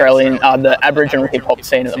love the Australian, the Aboriginal hip hop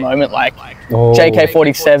scene at the moment, like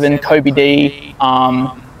JK47, Kobe D,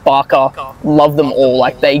 Barker, love them all.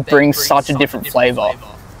 Like, they bring such a different flavour,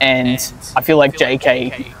 and I feel like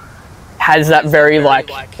JK has that very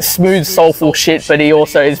like smooth, soulful shit, but he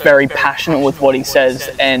also is very passionate with what he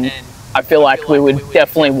says, and I feel like we would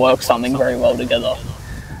definitely work something very well together.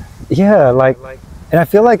 Yeah, like, and I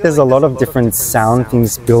feel like there's a lot of different sound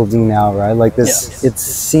things building now, right? Like this, it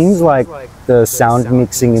seems like the sound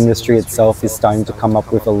mixing industry itself is starting to come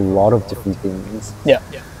up with a lot of different things. Yeah.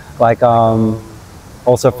 Like,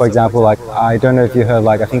 also, for example, like, I don't know if you heard,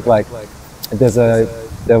 like, I think like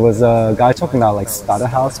there was a guy talking about like starter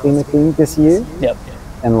house being a thing this year. Yep.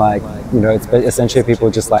 And like, you know, it's essentially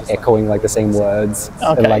people just like echoing like the same words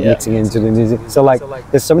and like mixing into the music. So like,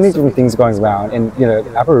 there's so many different things going around, and you know,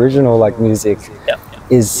 Aboriginal like music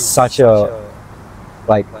is such a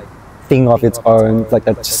like thing of its own, like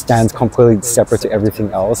that just stands completely separate to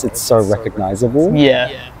everything else. It's so recognizable.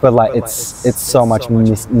 Yeah. But like, it's so much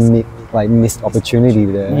missed opportunity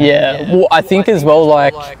there. Yeah. Well, I think as well,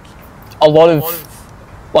 like a lot of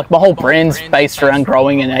like my whole brand's based around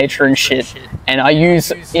growing in nature and shit, and I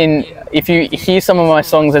use if you hear some of my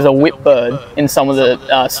songs, there's a whip bird in some of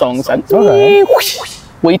the songs,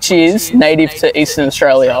 which is native to Eastern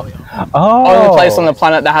Australia. Only place on the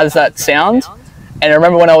planet that has that sound. And I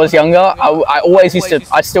remember when I was younger, I always used to,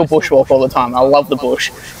 I still bushwalk all the time. I love the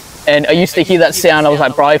bush, and I used to hear that sound. I was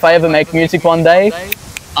like, bro, if I ever make music one day,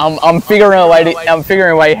 I'm figuring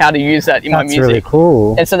a way how to use that in my music. That's really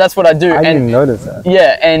cool. And so that's what I do. I didn't notice that.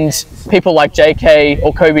 Yeah, and people like JK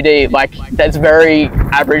or Kobe D, like, that's very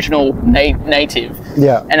Aboriginal native.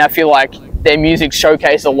 Yeah. And I feel like their music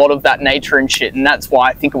showcases a lot of that nature and shit, and that's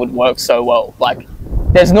why I think it would work so well. Like,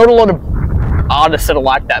 there's not a lot of artists that are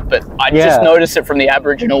like that, but I just noticed it from the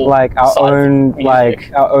Aboriginal like our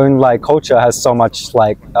own culture has so much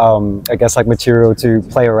like I guess like material to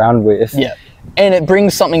play around with. Yeah. And it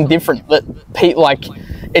brings something different that like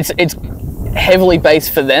it's heavily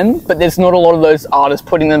based for them, but there's not a lot of those artists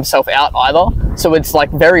putting themselves out either. So it's like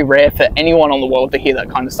very rare for anyone on the world to hear that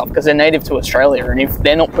kind of stuff, because they're native to Australia, and if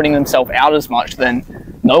they're not putting themselves out as much, then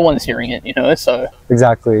no one's hearing it, you know. So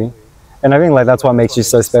exactly. And I think like that's what makes you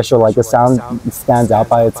so special. Like the sound stands out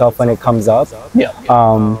by itself when it comes up. Yeah.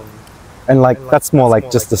 And like that's more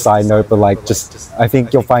like just a side note, but like just I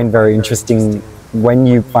think you'll find very interesting when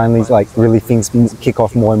you finally like really things kick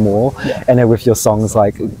off more and more, and then with your songs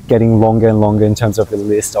like getting longer and longer in terms of the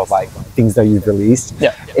list of like things that you've released,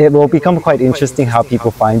 it will become quite interesting how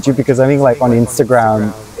people find you, because I think like on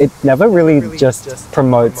Instagram it never really just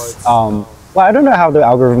promotes well, I don't know how the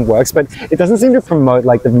algorithm works, but it doesn't seem to promote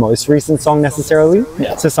like the most recent song necessarily.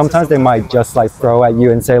 So sometimes they might just like throw at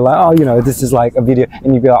you and say like, oh, you know, this is like a video,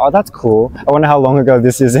 and you'd be like, oh, that's cool. I wonder how long ago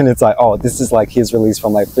this is, and it's like, oh, this is like his release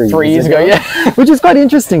from like 3 years ago. Yeah. Which is quite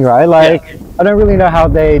interesting, right? Like, I don't really know how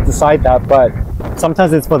they decide that, but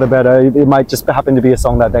sometimes it's for the better. It might just happen to be a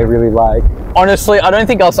song that they really like. Honestly, I don't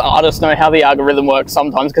think us artists know how the algorithm works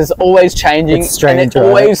sometimes, because it's always changing. It's strange, and it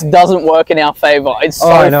always doesn't work in our favor. It's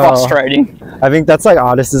so frustrating. I think that's like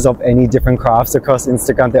artists of any different crafts across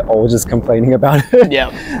Instagram, they're all just complaining about it.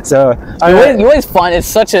 Yeah. So you always find it's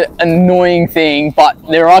such an annoying thing, but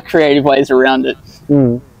there are creative ways around it.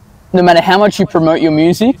 No matter how much you promote your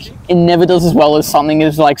music, it never does as well as something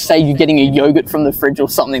as like, say you're getting a yogurt from the fridge or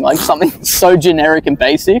something, like something so generic and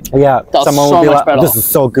basic. Yeah, does someone so will be much like, better. this is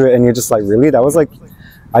so good, and you're just like, really? That was like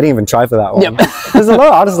I didn't even try for that one. Yep. There's a lot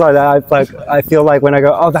of artists like that. I feel like when I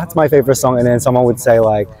go, oh, that's my favorite song, and then someone would say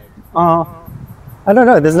like, oh, I don't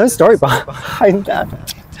know, there's no story behind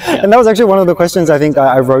that. Yeah. And that was actually one of the questions I think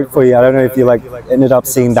I wrote for you. I don't know if you like ended up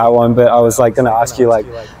seeing that one, but I was like going to ask you like,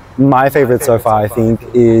 my favorite so far I think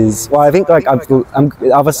is, well, I think like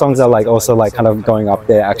other songs are like also like kind of going up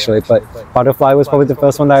there actually, but Butterfly was probably the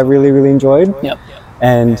first one that I really enjoyed. Yep.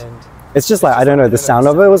 And it's just like, I don't know, the sound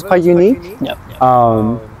of it was quite unique. Yep.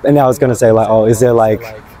 And I was going to say like, oh, is there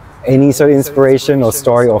like any sort of inspiration or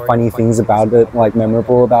story or funny things about it, like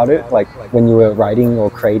memorable about it, like when you were writing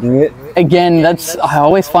or creating it? Again, I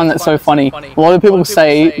always find that so funny. A lot of people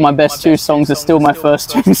say my best two songs are still my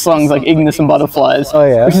first two songs, like Ignis and Butterflies. Oh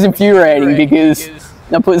yeah. Which is infuriating because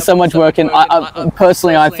I put so much work in.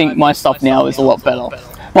 Personally, I think my stuff now is a lot better.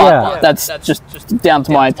 But that's just down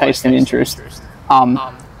to my taste and interest.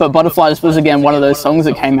 But Butterflies was again one of those songs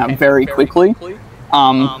that came out very quickly.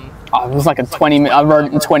 It was like I wrote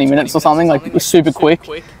it in 20 minutes or something, like it was super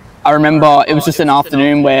quick. I remember it was just an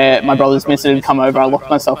afternoon where my brother's missus had come over. I locked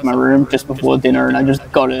myself in my room just before dinner and I just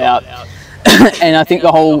got it out. And I think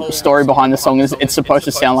the whole story behind the song is it's supposed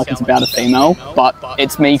to sound like it's about a female, but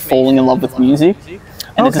it's me falling in love with music.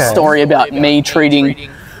 And it's a story about me treating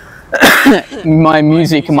my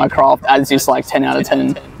music and my craft as this like 10 out of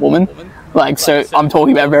 10 woman. Like, so I'm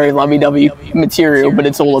talking about very lovey-dovey material, but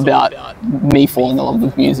it's all about me falling in love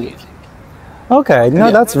with music. Okay,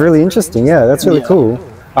 no, that's really interesting. Yeah, that's really cool.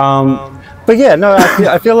 But yeah, no,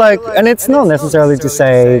 I feel like, and it's not necessarily to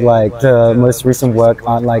say like the most recent work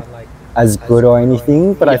aren't like as good or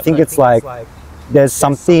anything, but I think it's like there's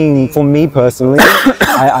something for me personally.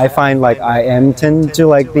 I find like I tend to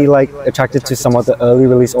like be like attracted to some of the early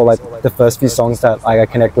release or like the first few songs that like I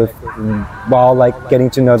connect with while like getting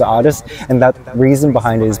to know the artist, and that reason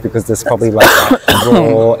behind it is because there's probably like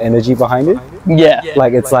raw energy behind it. Yeah,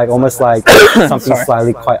 like it's like almost like something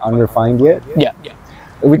slightly quite unrefined yet. Yeah.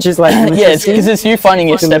 Which is like yeah, because it's you finding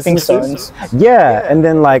your stepping stones. Yeah, and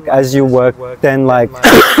then like as you work, then like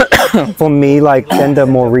for me, like then the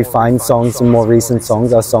more refined songs and more recent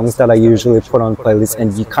songs are songs that I usually put on playlists,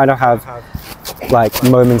 and you kind of have like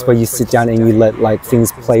moments where you sit down and you let like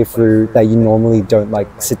things play through that you normally don't like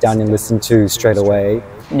sit down and listen to straight away.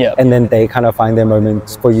 Yeah. And then they kind of find their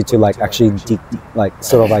moments for you to like actually deep dive.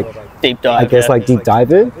 I guess like deep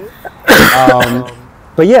dive it.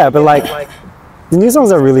 But yeah, but like the new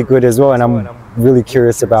songs are really good as well, and I'm really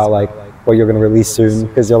curious about like what you're going to release soon,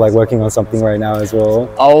 because you're like working on something right now as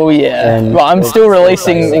well. Oh yeah, and well, I'm still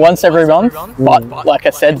releasing once every month, but like I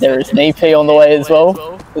said, there is an EP on the way as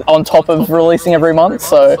well, on top of releasing every month,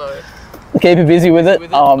 so keep it busy with it.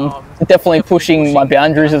 Definitely pushing my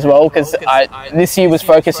boundaries as well, because this year was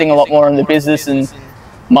focusing a lot more on the business and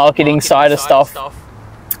marketing side of stuff.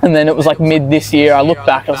 And then it was like mid this year, I looked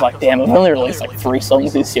back, I was like, damn, I've only released like 3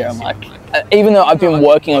 songs this year. I'm like, even though I've been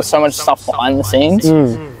working on so much stuff behind the scenes,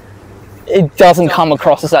 it doesn't come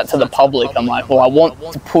across as that to the public. I'm like, well, I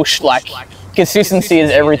want to push, like, consistency is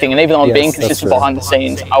everything. And even though I'm being consistent behind the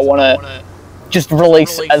scenes, I want to just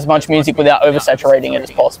release as much music without oversaturating it as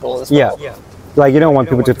possible as well. Yeah. Like, you don't want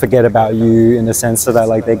people to forget about you in a sense, so that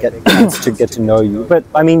like they get to get to know you. But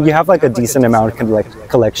I mean, you have like a decent amount of like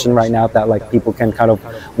collection right now that like people can kind of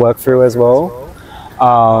work through as well.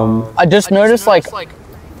 I just noticed like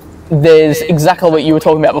there's exactly what you were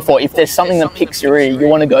talking about before. If there's something that picks your ear, you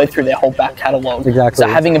want to go through their whole back catalogue. Exactly. So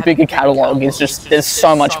having a bigger catalogue is just, there's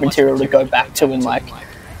so much material to go back to, and like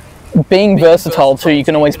being versatile too, you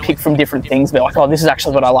can always pick from different things, but like, oh, this is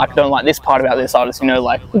actually what I like, I don't like this part about this artist, you know,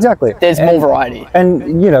 like exactly, there's more variety.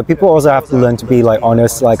 And you know, people also have to learn to be like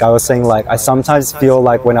honest. Like I was saying, like I sometimes feel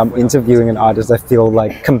like when I'm interviewing an artist, I feel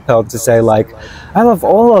like compelled to say like I love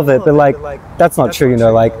all of it, but like that's not true, you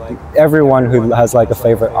know. Like everyone who has like a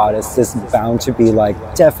favorite artist, there's bound to be like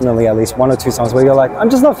definitely at least 1 or 2 songs where you're like, I'm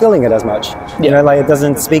just not feeling it as much. You know, like it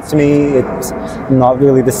doesn't speak to me, it's not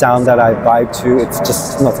really the sound that I vibe to, it's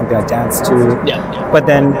just not something I dance to. But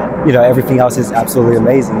then, you know, everything else is absolutely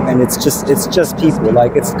amazing, and it's just people.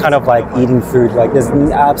 Like it's kind of like eating food. Like there's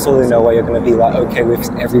absolutely no way you're going to be like okay with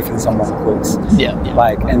everything someone cooks.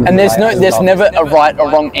 Like and there's never a right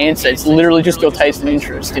or wrong answer. It's literally just your taste and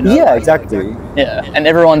interest, you know? Yeah, exactly. Yeah, and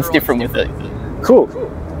everyone's different with it. Cool.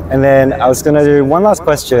 And then I was going to do one last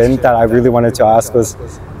question that I really wanted to ask was,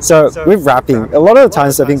 so with rapping, a lot of the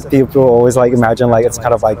times I think people always like imagine like it's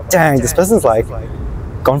kind of like, dang, this person's like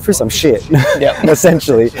gone through some shit,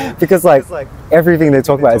 essentially, because like everything they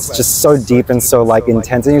talk about is just so deep and so like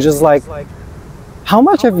intense, and you're just like, how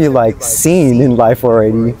much have you like seen in life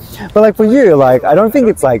already? But like for you, like I don't think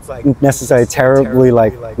it's like necessarily terribly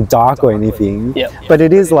like dark or anything. Yep. But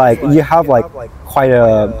it is like you have like quite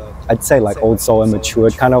a, I'd say like old soul and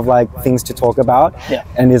matured kind of like things to talk about. Yeah.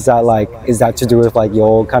 And is that to do with like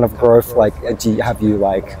your kind of growth? Like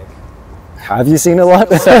have you seen a lot?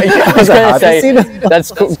 So, I was going to say,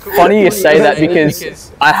 that's funny you say that,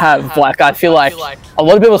 because I have, like, I feel like a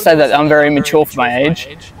lot of people say that I'm very mature for my age,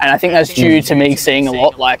 and I think that's due to me seeing a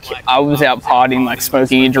lot. Like, I was out partying, like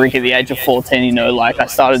smoking and drinking at the age of 14, you know, like I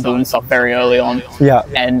started doing stuff very early on. Yeah.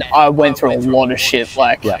 And I went through a lot of shit,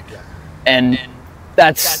 like, and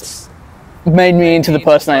that's made me into the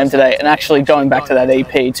person I am today. And actually going back to that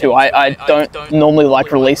EP too, I don't normally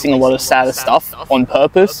like releasing a lot of sadder stuff on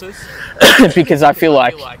purpose, because I feel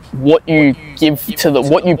like what you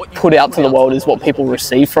what you put out to the world is what people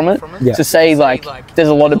receive from it. Yeah. To say like, there's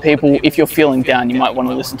a lot of people, if you're feeling down, you might want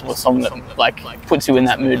to listen to a song that like puts you in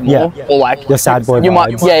that mood more, or like your sad boy you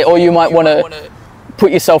vibes. might, or you might want to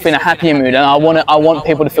put yourself in a happier mood. And I want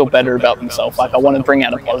people to feel better about themselves. Like I want to bring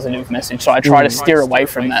out a positive message, so I try to steer away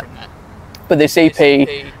from that. But this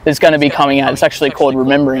EP that's going to be coming out, it's actually called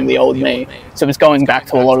Remembering the Old Me. So it's going back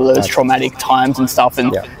to a lot of those traumatic times and stuff,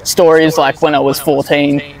 and stories like when I was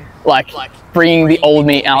 14, like bringing the old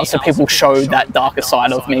me out so people show that darker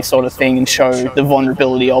side of me sort of thing, and show the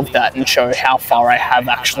vulnerability of that, and show how far I have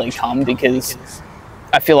actually come, because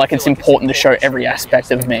I feel like it's important to show every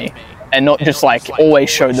aspect of me, and not just like always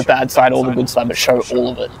show the bad side or the good side, but show all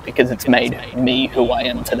of it, because it's made me who I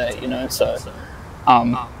am today, you know. So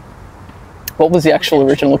what was the actual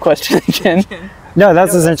original question again? No,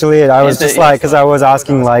 that's essentially it. I was just like, because I was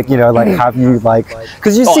asking like, you know, like have you like,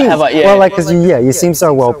 because you seem, well, like, because you seem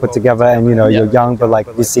so well put together, and you know, you're young, but like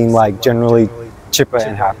you seem like generally chipper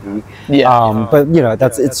and happy. But you know,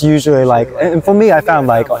 it's usually like, and for me, I found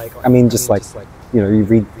like, I mean, just like, you know, you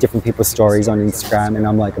read different people's stories on Instagram, and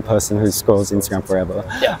I'm like a person who scrolls Instagram forever.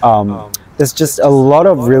 There's just a lot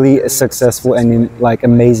of really successful and like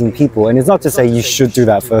amazing people, and it's not to say you should do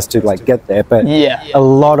that first to like get there, but a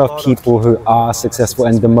lot of people who are successful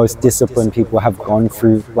and the most disciplined people have gone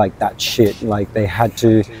through like that shit. Like they had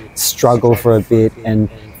to struggle for a bit and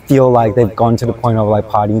feel like they've gone to the point of like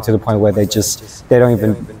partying to the point where they don't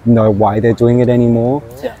even know why they're doing it anymore.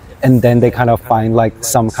 And then they kind of find like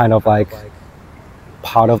some kind of like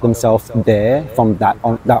part of themselves there from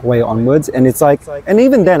that way onwards. And it's like, and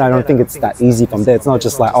even then I don't think it's that easy from there. It's not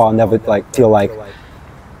just like, oh, I'll never like feel like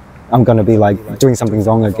I'm gonna be like doing something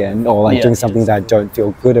wrong again, or like doing something that I don't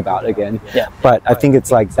feel good about again. But I think it's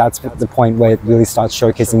like that's the point where it really starts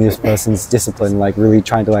showcasing this person's discipline, like really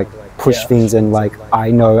trying to like push things, and like I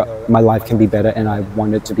know my life can be better, and I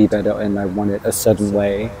want it to be better, and I want it a certain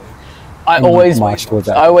way. I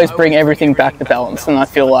always bring everything back to balance, and I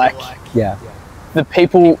feel like the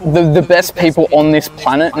people, the best people on this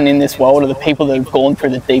planet and in this world are the people that have gone through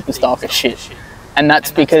the deepest, darkest shit. And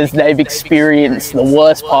that's because they've experienced the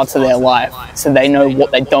worst parts of their life, so they know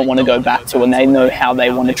what they don't want to go back to, and they know how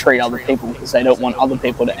they want to treat other people, because they don't want other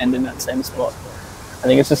people to end in that same spot. I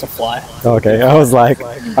think it's just a fly. Okay, I was like,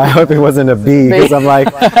 I hope it wasn't a bee, because I'm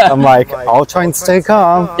like, I'll try and stay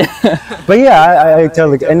calm. But yeah, I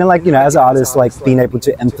totally, and then like, you know, as an artist, like being able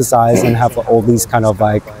to emphasize and have all these kind of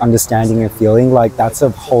like understanding and feeling, like that's a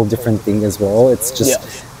whole different thing as well. It's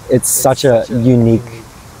just, it's such a unique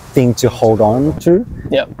thing to hold on to.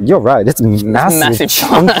 You're right, it's massive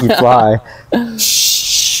chunky fly.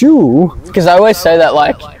 Shoo. Because I always say that,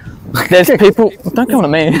 like, there's people, don't come to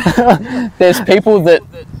me, there's people that,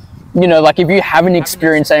 you know, like if you haven't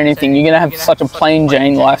experienced anything, you're going to have such a plain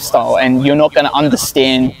Jane lifestyle, and you're not going to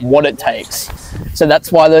understand what it takes. So that's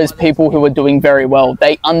why those people who are doing very well,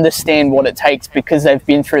 they understand what it takes, because they've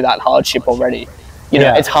been through that hardship already. You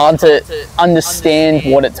know, it's hard to understand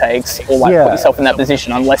what it takes, or like put yourself in that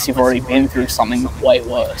position, unless you've already been through something way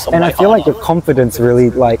worse. And I feel like your confidence really,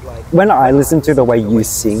 like, when I listen to the way you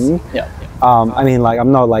sing, I mean, like,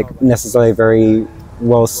 I'm not like necessarily very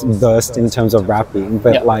well versed in terms of rapping,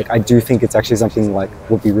 but like I do think it's actually something like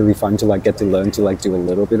would be really fun to like get to learn to like do a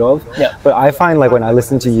little bit of. But I find like when I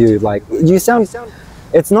listen to you, like you sound,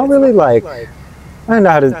 it's not really like, I don't know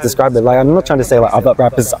how to describe it. Like, I'm not trying to say like other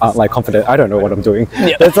rappers aren't like confident. I don't know what I'm doing.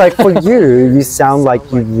 But it's like for you, you sound like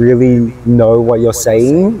you really know what you're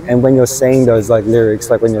saying. And when you're saying those like lyrics,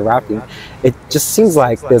 like when you're rapping, it just seems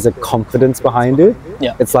like there's a confidence behind it.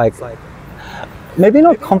 It's like, maybe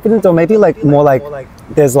not confidence, or maybe like more like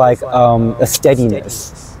there's like a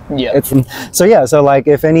steadiness. So like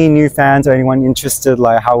if any new fans or anyone interested,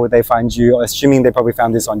 like how would they find you? Assuming they probably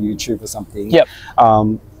found this on YouTube or something.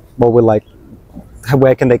 What would like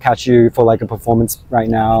where can they catch you for like a performance right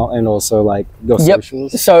now, and also like your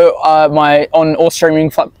socials? So on all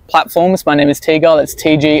streaming platforms, my name is Tee-Gar, that's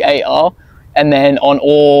TGAR, and then on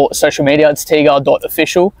all social media it's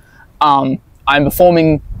Tee-Gar.official. I'm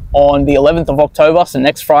performing on the 11th of October, so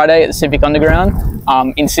next Friday at the Civic Underground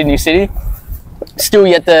in Sydney City. Still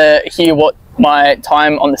yet to hear what my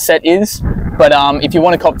time on the set is, but if you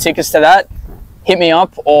want to cop tickets to that, hit me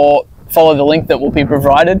up or follow the link that will be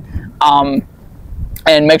provided.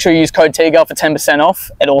 And make sure you use code Tee-Gar for 10% off.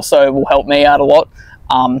 It also will help me out a lot.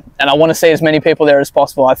 And I want to see as many people there as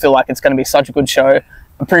possible. I feel like it's going to be such a good show.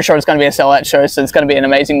 I'm pretty sure it's going to be a sellout show, so it's going to be an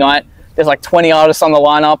amazing night. There's like 20 artists on the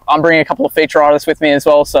lineup. I'm bringing a couple of feature artists with me as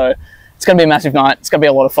well, so it's going to be a massive night. It's going to be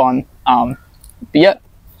a lot of fun. But yeah.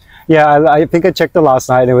 Yeah, I think I checked it last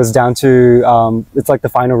night. It was down to, it's like the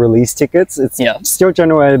final release tickets. It's still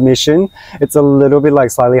general admission. It's a little bit like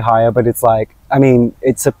slightly higher, but it's like, I mean,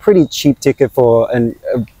 it's a pretty cheap ticket for a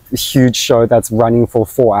huge show that's running for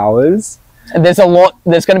 4 hours. There's going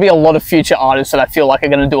to be a lot of future artists that I feel like are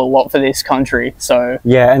going to do a lot for this country. So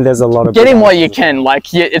yeah, and there's a lot of get in while you can.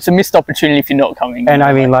 Like, yeah, it's a missed opportunity if you're not coming. And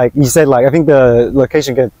I mean, like you said, like I think the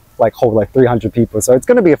location could like hold like 300 people, so it's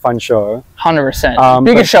going to be a fun show. 100%.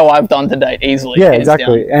 Biggest show I've done to date, easily. Yeah,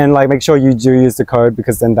 exactly. Down. And like make sure you do use the code,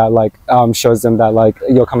 because then that like shows them that like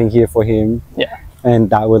you're coming here for him. Yeah. And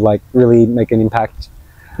that would like really make an impact.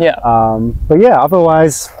 Yeah. But yeah,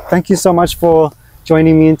 otherwise, thank you so much for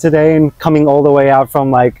joining me in today and coming all the way out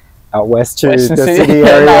from like out west to Western the city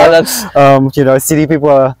area. No, that's... You know, city people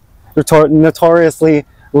are notoriously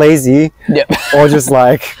lazy. Yep. Or just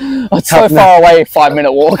like it's so far away,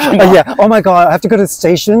 5-minute walk. Yeah. Oh my god, I have to go to the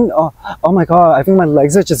station. Oh my god, I think my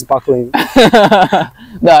legs are just buckling. No,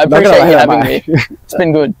 I appreciate you having me. It's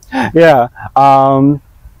been good. Yeah.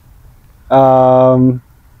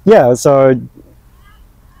 Yeah, so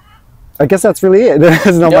I guess that's really it.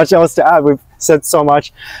 There's not much else to add. We've said so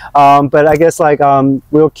much, but I guess like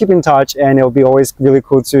we'll keep in touch, and it'll be always really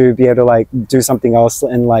cool to be able to like do something else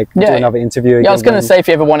and like do another interview again. Yeah, I was gonna say, if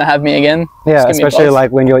you ever want to have me again, yeah, especially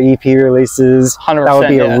like when your EP releases, 100%, that would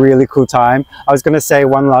be a really cool time. I was gonna say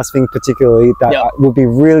one last thing particularly that would be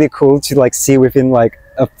really cool to like see within like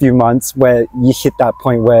a few months, where you hit that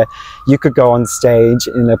point where you could go on stage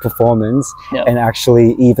in a performance and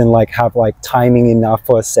actually even like have like timing enough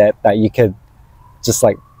for a set that you could just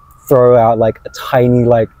like throw out like a tiny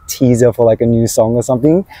like teaser for like a new song or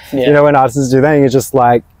something. You know, when artists do that, and you're just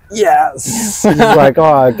like, yes. It's like,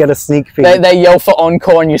 oh, get a sneak peek. They yell for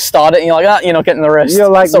encore and you start it and you're like, you're not getting the rest. You're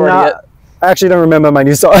like, nah, I actually don't remember my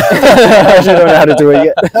new song. I actually don't know how to do it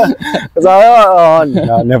yet. Because oh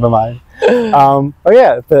no, never mind. Oh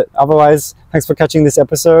yeah, but otherwise, thanks for catching this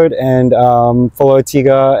episode, and follow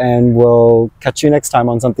Tee-Gar, and we'll catch you next time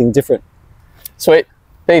on something different. Sweet.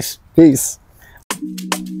 Peace. Peace.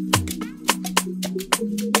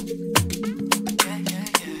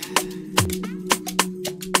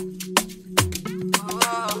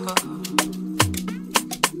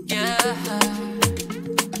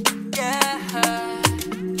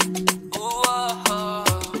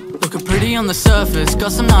 On the surface,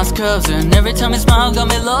 got some nice curves, and every time you smile got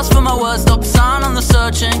me lost for my words. Stop the sign on the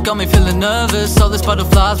searching, got me feeling nervous. All these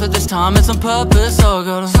butterflies, but this time it's on purpose. So I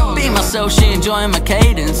gotta be myself, she enjoying my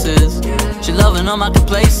cadences, she loving all my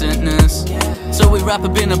complacentness. So we wrap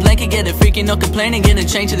up in a blanket, get it freaky, no complaining, getting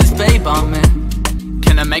change to this babe I'm in.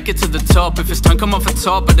 Can I make it to the top if it's time come off the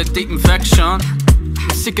top of the deep infection? I'm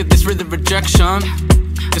sick of this rhythm rejection,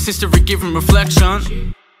 this history giving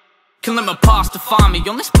reflection. Can let my past define me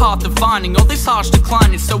on this path of finding all this harsh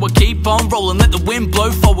declining. So I keep on rolling, let the wind blow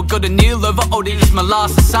forward. Got a kneel over, oh, this is my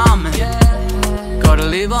last assignment. Gotta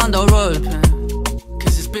leave on the road,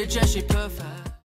 cause this bitch, yeah, she perfect.